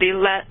Smith, the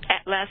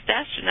last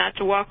astronaut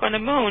to walk on the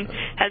moon,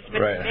 has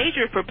been a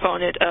major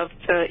proponent of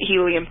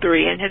helium-3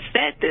 and has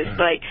said this,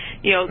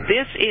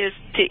 this is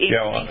to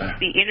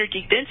increase the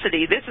energy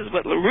density. This is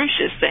what LaRouche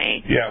is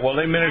saying. Yeah, well,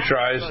 they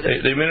miniaturized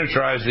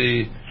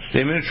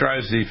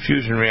the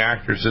fusion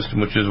reactor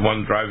system, which is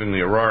one driving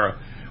the Aurora,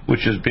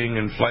 which is being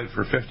in flight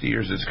for 50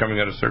 years. It's coming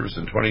out of service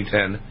in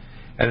 2010,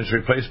 and it's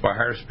replaced by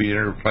higher-speed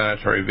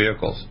interplanetary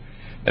vehicles.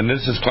 And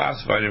this is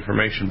classified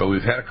information, but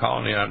we've had a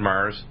colony on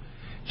Mars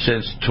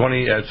since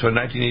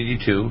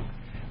 1982.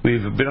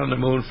 We've been on the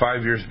moon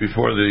 5 years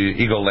before the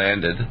Eagle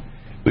landed.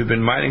 We've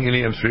been mining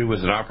helium-3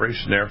 was in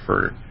operation there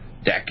for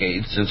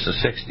decades, since the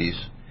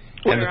 60s.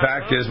 And the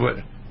fact is,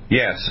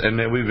 and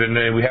then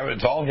we have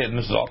it's all hidden.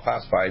 This is all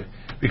classified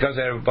because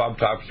they have above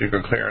top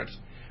secret clearance.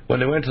 When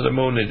they went to the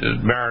moon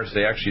and Mars,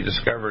 they actually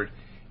discovered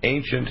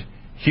ancient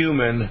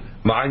human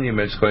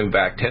monuments going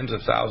back tens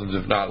of thousands,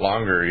 if not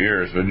longer,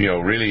 years, but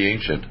really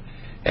ancient.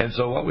 And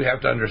so what we have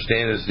to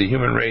understand is the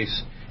human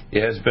race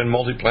has been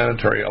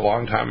multiplanetary a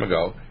long time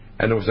ago,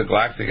 and there was a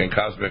galactic and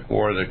cosmic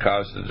war that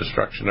caused the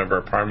destruction of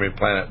our primary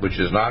planet, which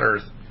is not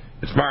Earth,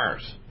 it's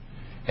Mars.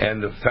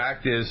 And the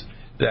fact is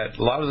that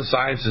a lot of the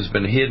science has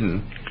been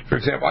hidden. For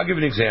example, I'll give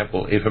you an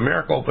example. If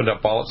America opened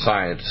up all its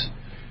science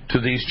to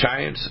these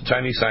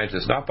Chinese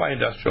scientists, not by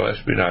industrial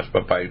espionage,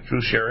 but by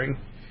true sharing,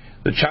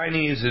 the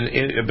Chinese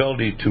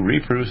ability to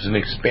reproduce and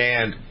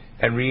expand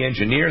and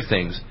re-engineer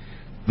things,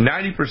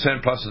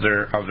 90% plus of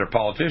their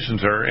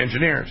politicians are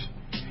engineers.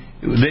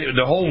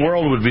 The whole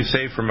world would be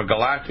safe from a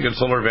galactic and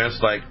solar events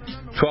like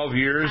 12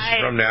 years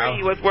from now. I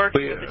agree with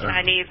working with the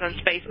Chinese on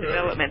space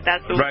development.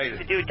 That's what we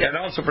need to do. And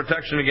also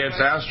protection against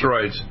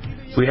asteroids.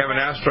 We have an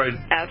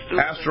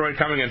asteroid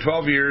coming in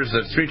 12 years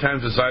that's 3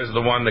 times the size of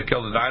the one that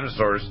killed the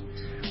dinosaurs,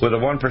 with a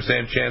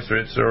 1% chance of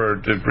its or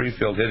debris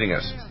field hitting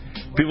us.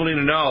 People need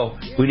to know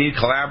we need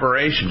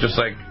collaboration, just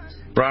like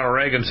Ronald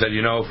Reagan said,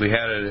 if we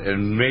had a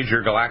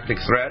major galactic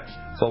threat,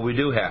 well, we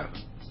do have.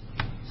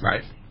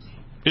 Right?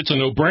 It's a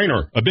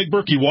no-brainer. A Big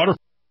Berkey water.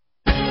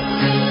 And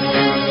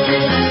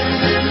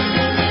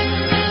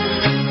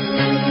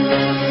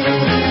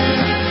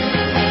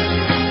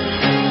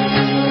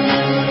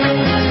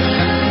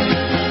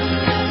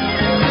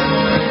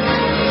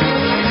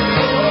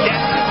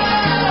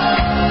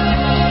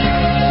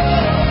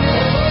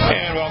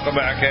welcome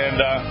back. And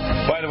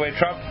by the way,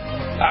 Trump,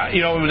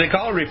 they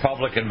call it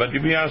Republican, but to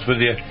be honest with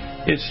you,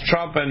 it's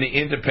Trump and the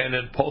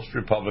Independent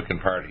Post-Republican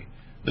Party.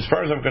 As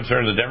far as I'm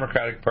concerned, the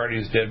Democratic Party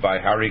is dead by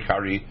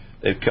howdy.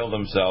 They've killed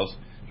themselves.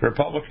 The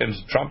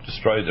Republicans, Trump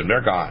destroyed them.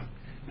 They're gone.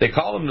 They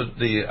call them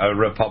the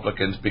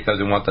Republicans because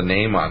they want the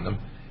name on them.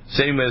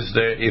 Same as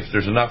if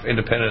there's enough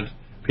independent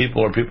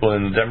people or people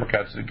in the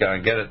Democrats that kind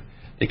of get it,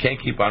 they can't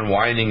keep on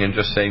whining and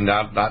just saying,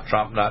 not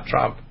Trump, not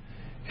Trump.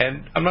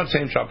 And I'm not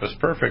saying Trump is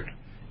perfect.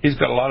 He's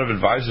got a lot of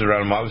advisors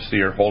around him, obviously,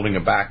 are holding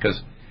him back because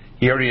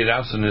he already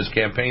announced in his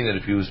campaign that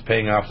if he was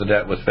paying off the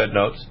debt with Fed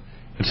notes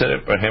instead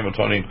of a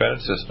Hamiltonian credit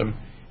system,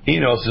 he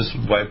knows this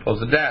is why he pulls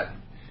the debt.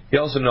 He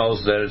also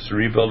knows that it's the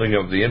rebuilding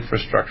of the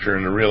infrastructure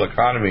and the real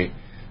economy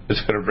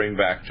that's going to bring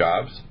back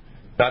jobs,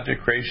 not the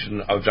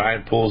creation of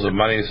giant pools of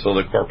money so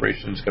the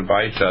corporations can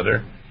buy each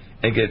other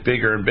and get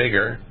bigger and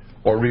bigger,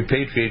 or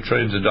repatriate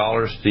trillions of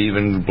dollars to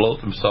even bloat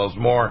themselves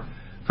more.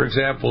 For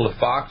example, if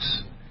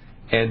Fox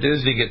and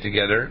Disney get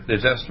together,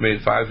 it's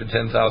estimated 5,000 to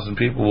 10,000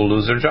 people will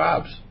lose their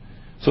jobs.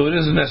 So it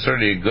isn't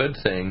necessarily a good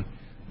thing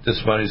this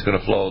money's going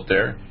to flow out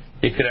there.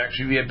 It could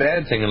actually be a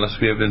bad thing unless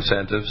we have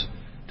incentives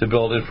to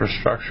build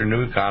infrastructure,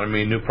 new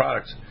economy, new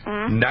products.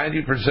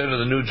 90% of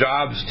the new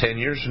jobs 10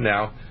 years from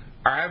now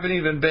haven't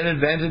even been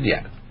invented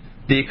yet.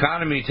 The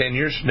economy 10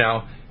 years from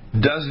now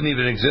doesn't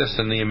even exist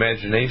in the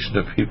imagination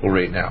of people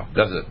right now,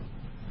 does it?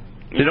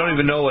 They don't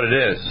even know what it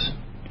is.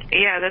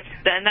 Yeah,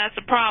 that's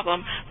a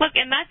problem. Look,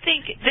 and I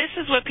think this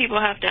is what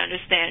people have to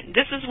understand.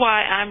 This is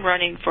why I'm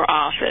running for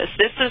office.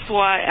 This is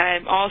why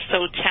I'm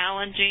also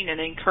challenging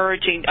and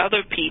encouraging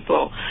other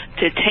people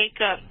to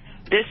take up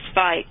this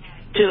fight,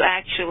 to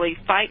actually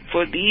fight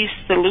for these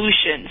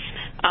solutions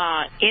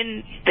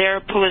in their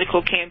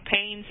political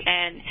campaigns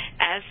and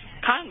as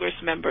Congress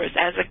members.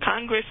 As a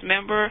Congress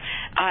member,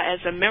 as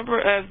a member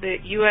of the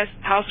U.S.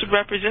 House of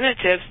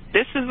Representatives,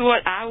 this is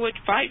what I would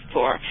fight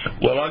for.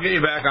 Well, I'll get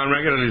you back on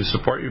regularly to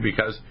support you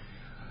because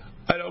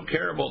I don't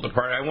care about the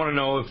party. I want to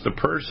know if the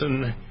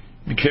person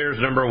cares,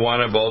 number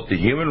one, about the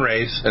human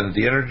race and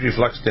the energy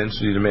flux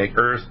density to make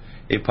Earth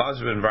a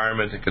positive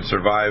environment that can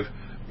survive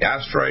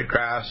asteroid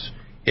crash,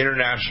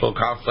 international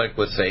conflict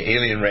with, say,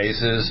 alien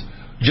races,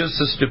 just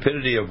the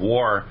stupidity of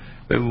war.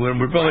 When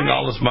we're building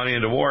all this money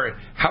into war,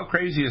 how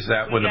crazy is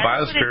that when the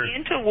Biosphere... We got to put it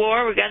into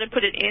war. We got to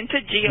put it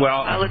into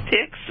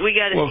geopolitics. We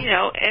got to,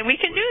 and we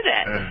can do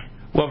that.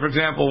 Well, for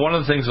example, one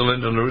of the things that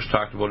Linda LaRouche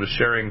talked about is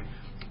sharing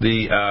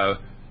the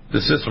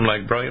system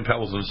like Brilliant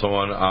Pebbles and so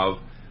on of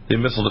the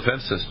missile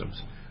defense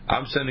systems.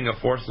 I'm sending a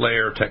fourth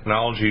layer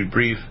technology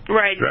brief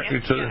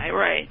directly to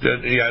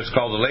it's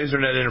called the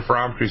LaserNet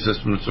Interferometry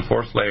System. It's the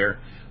fourth layer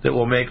that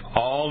will make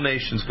all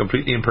nations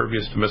completely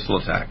impervious to missile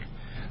attack.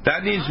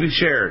 That needs to be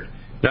shared,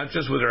 not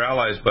just with our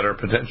allies, but our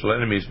potential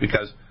enemies,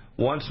 because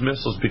once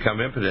missiles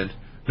become impotent,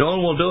 no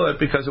one will do it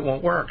because it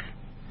won't work.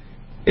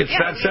 It's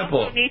that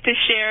simple. We need to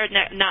share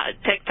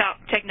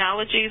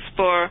technologies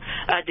for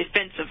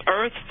defense of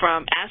Earth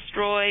from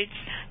asteroids,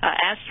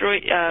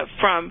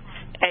 from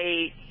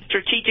a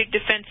strategic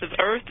defense of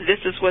Earth. This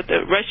is what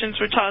the Russians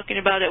were talking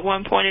about at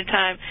one point in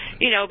time,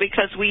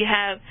 because we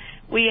have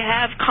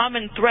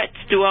common threats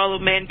to all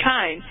of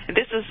mankind.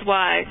 This is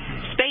why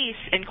space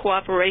and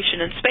cooperation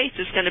in space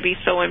is going to be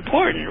so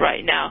important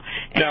right now.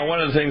 Now,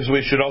 one of the things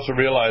we should also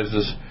realize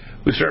is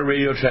we started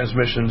radio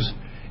transmissions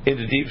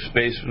into deep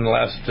space in the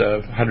last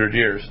 100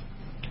 years.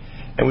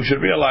 And we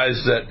should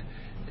realize that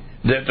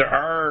there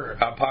are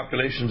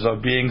populations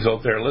of beings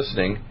out there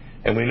listening,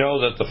 and we know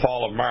that the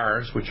fall of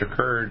Mars, which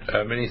occurred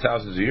many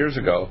thousands of years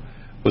ago,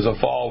 was a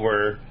fall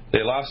where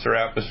they lost their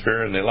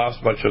atmosphere and they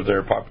lost much of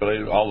their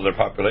population, all of their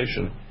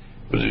population,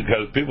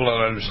 because people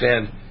don't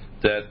understand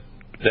that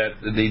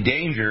the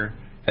danger,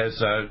 as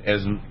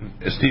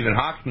Stephen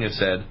Hawking has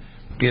said,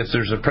 if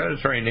there's a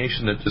predatory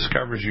nation that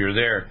discovers you're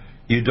there,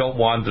 you don't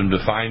want them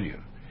to find you.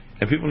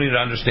 And people need to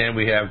understand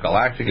we have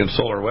galactic and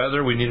solar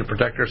weather we need to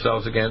protect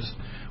ourselves against.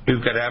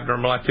 We've got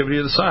abnormal activity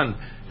of the sun.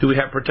 Do we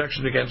have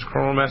protection against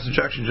coronal mass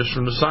ejection just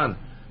from the sun?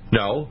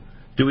 No.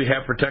 Do we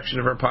have protection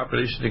of our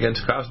population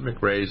against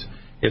cosmic rays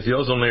if the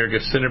ozone layer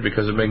gets thinner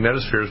because the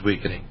magnetosphere is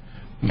weakening?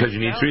 Because you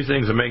need three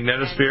things: a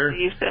magnetosphere,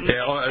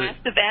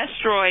 massive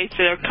asteroids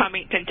that are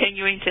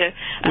continuing to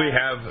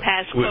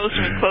pass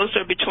closer and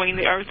closer between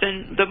the Earth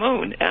and the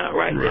Moon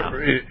right now.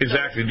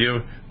 Exactly.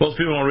 Most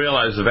people don't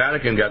realize the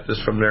Vatican got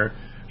this from their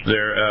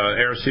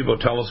Arecibo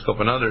telescope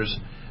and others,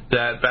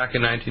 that back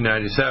in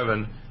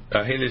 1997,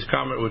 Halley's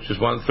Comet, which is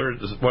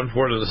one-fourth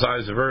of the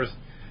size of Earth,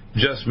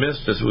 just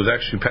missed us. It was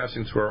actually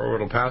passing through our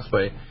orbital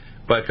pathway.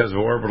 Because of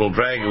orbital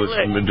drag, it was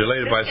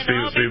delayed by 3. This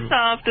can all be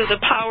solved through the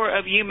power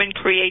of human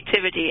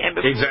creativity. And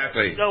before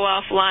we go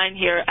offline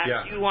here,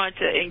 I do want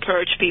to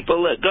encourage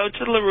people, go to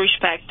the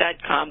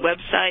LaRouchePack.com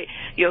website.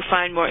 You'll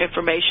find more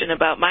information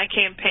about my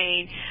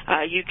campaign.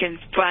 You can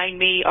find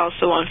me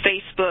also on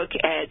Facebook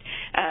at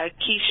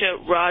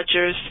Kesha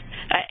Rodgers,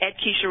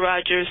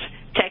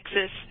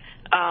 Texas.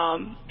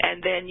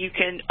 And then you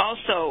can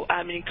also,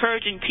 I'm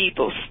encouraging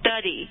people,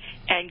 study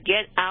and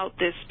get out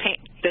the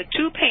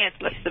two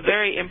pamphlets, the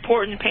very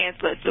important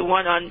pamphlets, the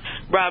one on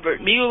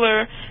Robert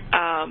Mueller,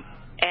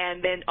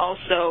 and then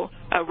also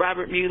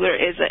Robert Mueller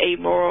is an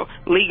amoral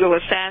legal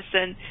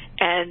assassin,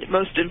 and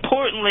most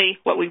importantly,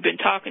 what we've been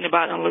talking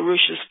about on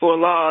LaRouche's 4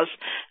 Laws,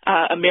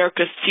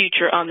 America's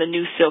Future on the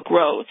New Silk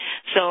Road.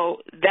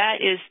 So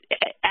that is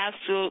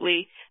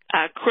absolutely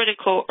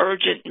critical,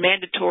 urgent,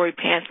 mandatory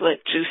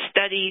pamphlet to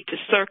study, to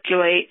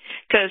circulate,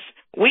 because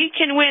we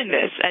can win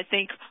this. I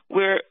think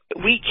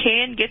we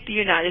can get the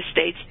United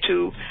States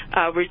to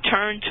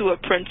return to a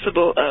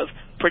principle of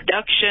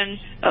production,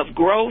 of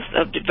growth,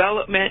 of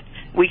development.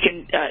 We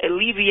can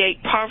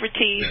alleviate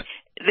poverty. Yeah.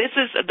 This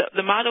is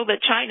the model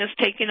that China's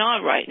taking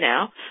on right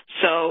now.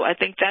 So I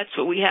think that's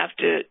what we have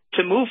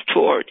to move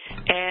toward.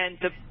 And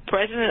the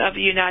President of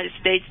the United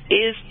States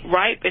is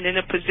ripe and in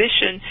a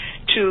position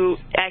to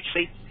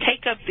actually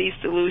take up these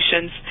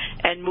solutions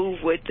and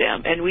move with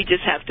them. And we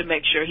just have to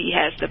make sure he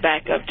has the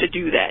backup to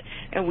do that,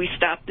 and we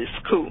stop this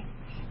coup.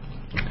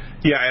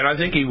 Yeah, and I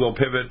think he will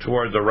pivot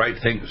toward the right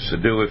things to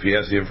do if he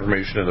has the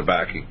information and the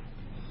backing.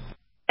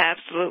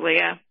 Absolutely,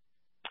 yeah.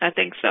 I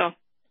think so.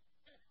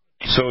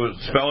 So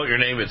spell out your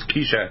name. It's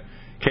Kesha,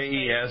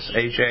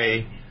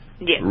 Kesha,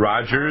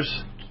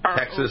 Rodgers,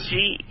 Texas.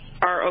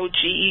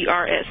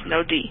 Rogers,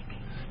 no D.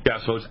 Yeah,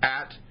 so it's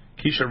at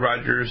Kesha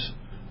Rodgers,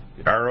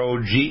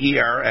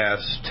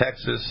 Rogers,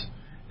 Texas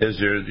is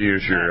your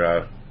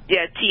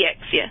TX,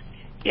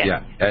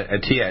 yeah.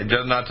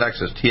 TX, not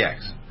Texas,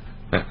 TX.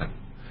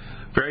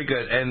 Very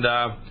good. And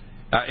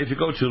if you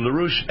go to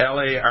LaRouche,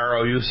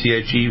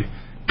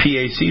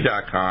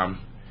 LaRouchePAC.com,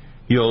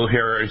 you'll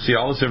see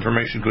all this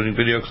information, including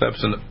video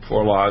clips and the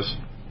 4 laws.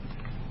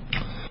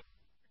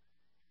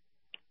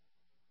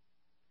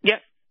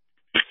 Yep.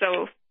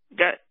 So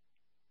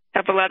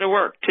have a lot of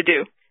work to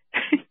do.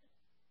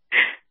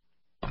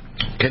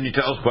 Can you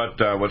tell us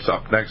what's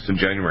up next in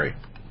January?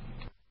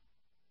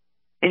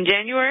 In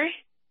January?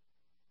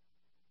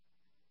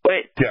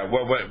 What? Yeah.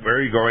 Where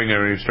are you going? And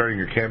are you starting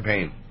your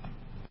campaign?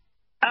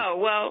 Oh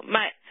well,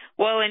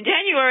 in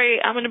January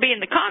I'm going to be in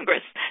the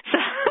Congress, so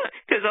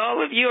because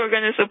all of you are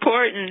going to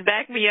support and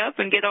back me up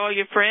and get all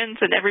your friends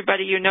and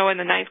everybody you know in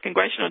the 9th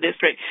Congressional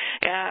District.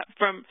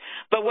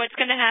 But what's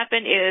going to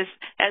happen is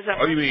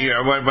you mean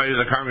by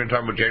the Congress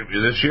talking about January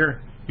this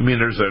year? You mean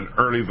there's an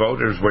early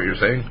vote? Is what you're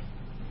saying?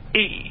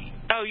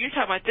 Oh, you're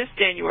talking about this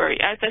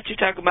January. I thought you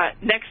were talking about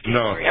next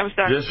January. No, I'm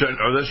sorry. This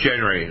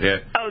January.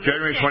 Yeah. Oh,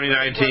 January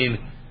 2019.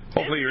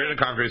 Hopefully you're in the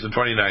Congress in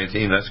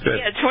 2019. That's good.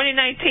 Yeah,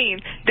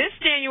 2019. This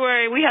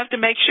January, we have to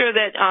make sure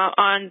that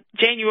on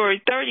January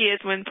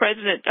 30th, when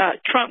President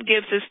Trump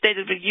gives his State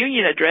of the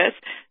Union address,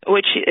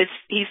 which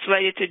he's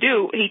slated to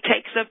do, he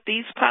takes up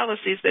these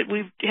policies that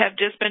we have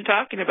just been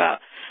talking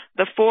about.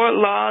 The 4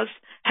 laws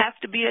have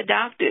to be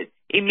adopted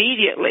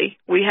immediately.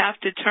 We have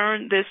to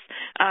turn this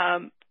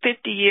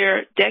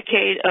 50-year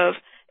decade of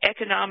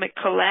economic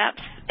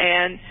collapse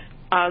and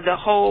the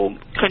whole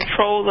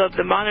control of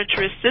the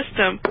monetarist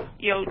system,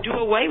 do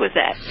away with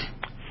that.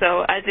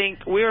 So I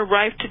think we're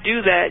ripe to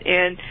do that,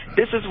 and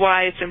this is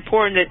why it's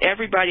important that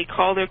everybody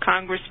call their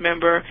Congress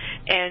member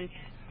and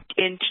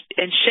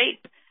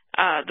shape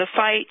the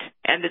fight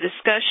and the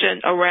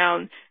discussion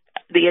around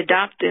the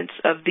adoptance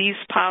of these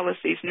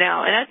policies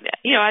now. And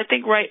I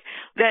think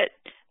that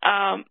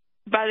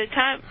by the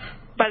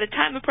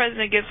time the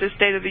president gives his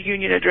State of the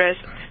Union address,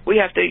 we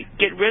have to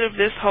get rid of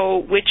this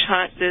whole witch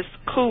hunt, this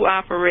coup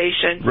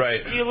operation.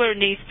 Right. Mueller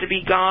needs to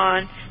be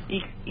gone.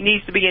 He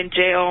needs to be in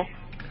jail.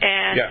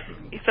 And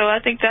so I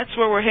think that's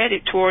where we're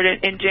headed toward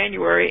in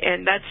January,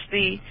 and that's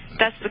the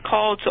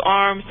call to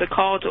arms, the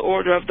call to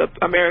order of the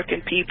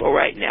American people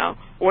right now.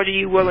 What are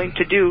you willing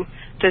to do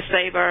to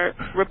save our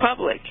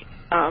republic,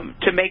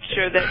 to make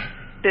sure that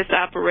this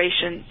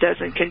operation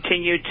doesn't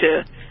continue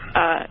to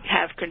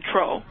have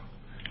control?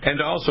 And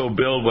to also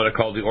build what I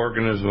call the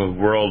organism of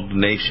world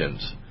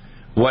nations.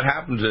 What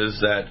happens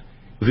is that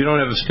if you don't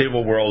have a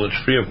stable world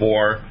that's free of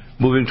war,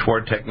 moving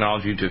toward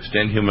technology to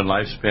extend human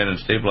lifespan and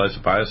stabilize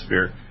the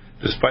biosphere,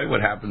 despite what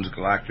happens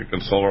galactic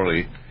and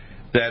solarly,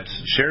 that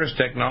shares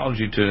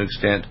technology to an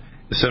extent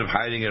instead of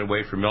hiding it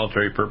away for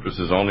military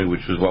purposes only,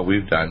 which is what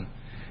we've done.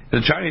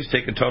 And the Chinese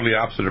take a totally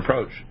opposite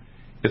approach.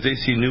 If they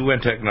see new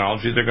wind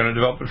technology, they're going to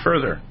develop it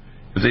further.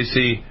 If they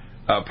see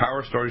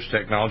power storage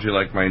technology,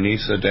 like my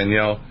niece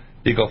Danielle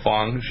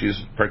Fong, she's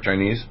part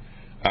Chinese,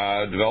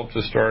 developed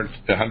to store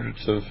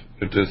hundreds to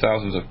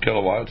thousands of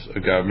kilowatts,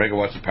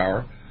 megawatts of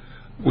power.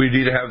 We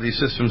need to have these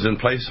systems in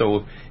place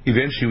so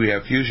eventually we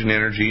have fusion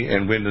energy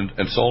and wind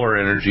and solar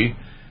energy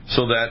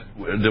so that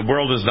the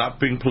world is not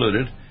being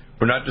polluted.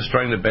 We're not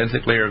destroying the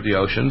benthic layer of the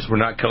oceans. We're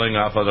not killing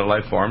off other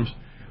life forms.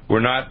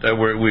 We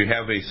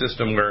have a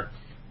system where,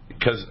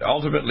 because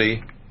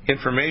ultimately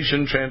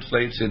information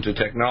translates into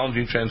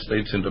technology,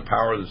 translates into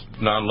power that's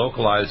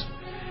non-localized,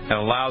 and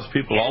allows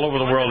people all over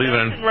the world,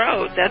 even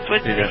road. That's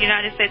what the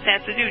United States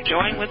has to do.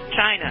 Join with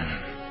China.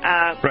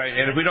 Right,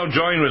 and if we don't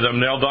join with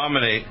them, they'll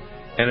dominate.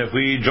 And if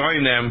we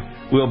join them,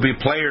 we'll be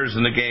players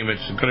in the game.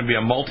 It's going to be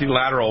a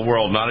multilateral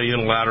world, not a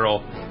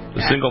unilateral,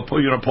 single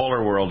unipolar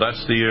world.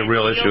 That's the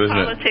real issue, isn't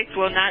it? Politics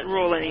will not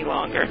rule any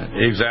longer.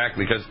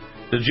 Exactly, because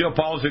the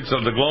geopolitics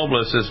of the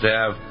globalists is to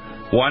have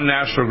one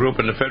national group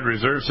in the Federal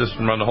Reserve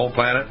System run the whole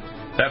planet.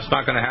 That's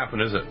not going to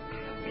happen, is it?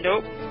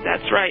 Nope,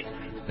 that's right.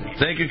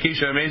 Thank you,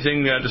 Kesha.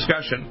 Amazing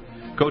discussion.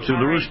 Go to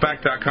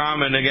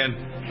LaRouchePack.com, and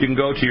again, you can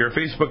go to your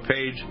Facebook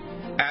page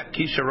at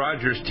Kesha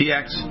Rodgers,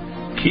 TX,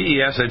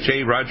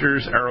 Kesha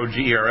Rodgers,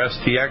 Rodgers,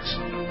 TX.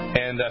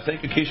 And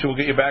thank you, Kesha. We'll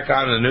get you back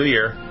on in the new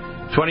year,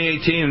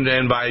 2018,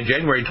 and by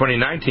January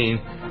 2019,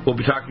 we'll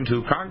be talking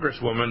to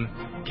Congresswoman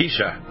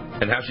Kesha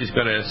and how she's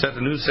going to set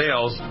the new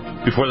sails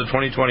before the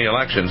 2020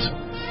 elections.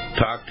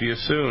 Talk to you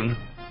soon.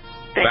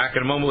 Back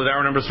in a moment with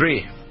hour number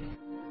 3.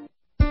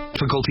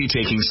 Difficulty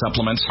taking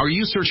supplements? Are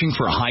you searching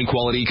for a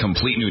high-quality,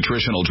 complete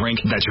nutritional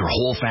drink that your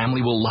whole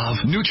family will love?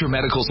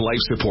 NutriMedical's Life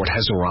Support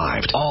has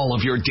arrived. All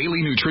of your daily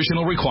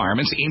nutritional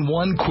requirements in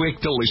one quick,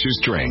 delicious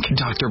drink.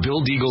 Dr.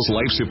 Bill Deagle's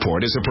Life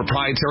Support is a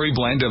proprietary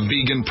blend of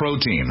vegan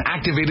protein,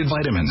 activated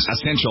vitamins,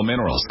 essential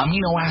minerals,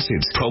 amino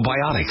acids,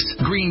 probiotics,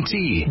 green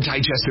tea,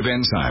 digestive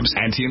enzymes,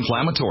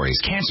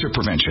 anti-inflammatories, cancer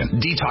prevention,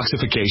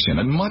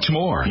 detoxification, and much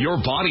more. Your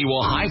body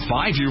will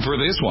high-five you for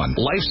this one.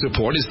 Life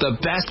Support is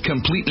the best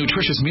complete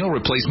nutritious meal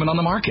replacement on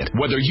the market.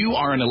 Whether you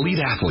are an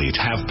elite athlete,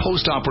 have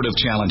post-operative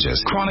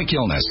challenges, chronic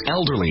illness,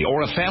 elderly,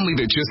 or a family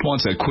that just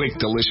wants a quick,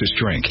 delicious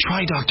drink,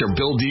 try Dr.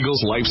 Bill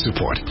Deagle's Life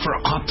Support for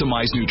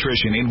optimized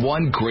nutrition in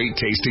one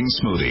great-tasting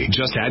smoothie.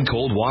 Just add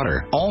cold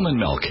water, almond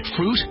milk,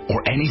 fruit,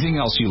 or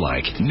anything else you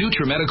like.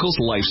 NutriMedical's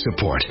Life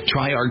Support.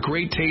 Try our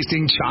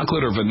great-tasting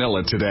chocolate or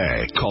vanilla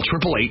today. Call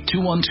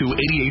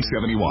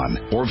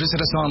 888-212-8871 or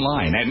visit us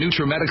online at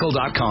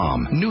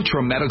NutriMedical.com.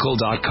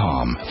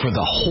 NutriMedical.com for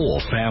the whole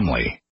family.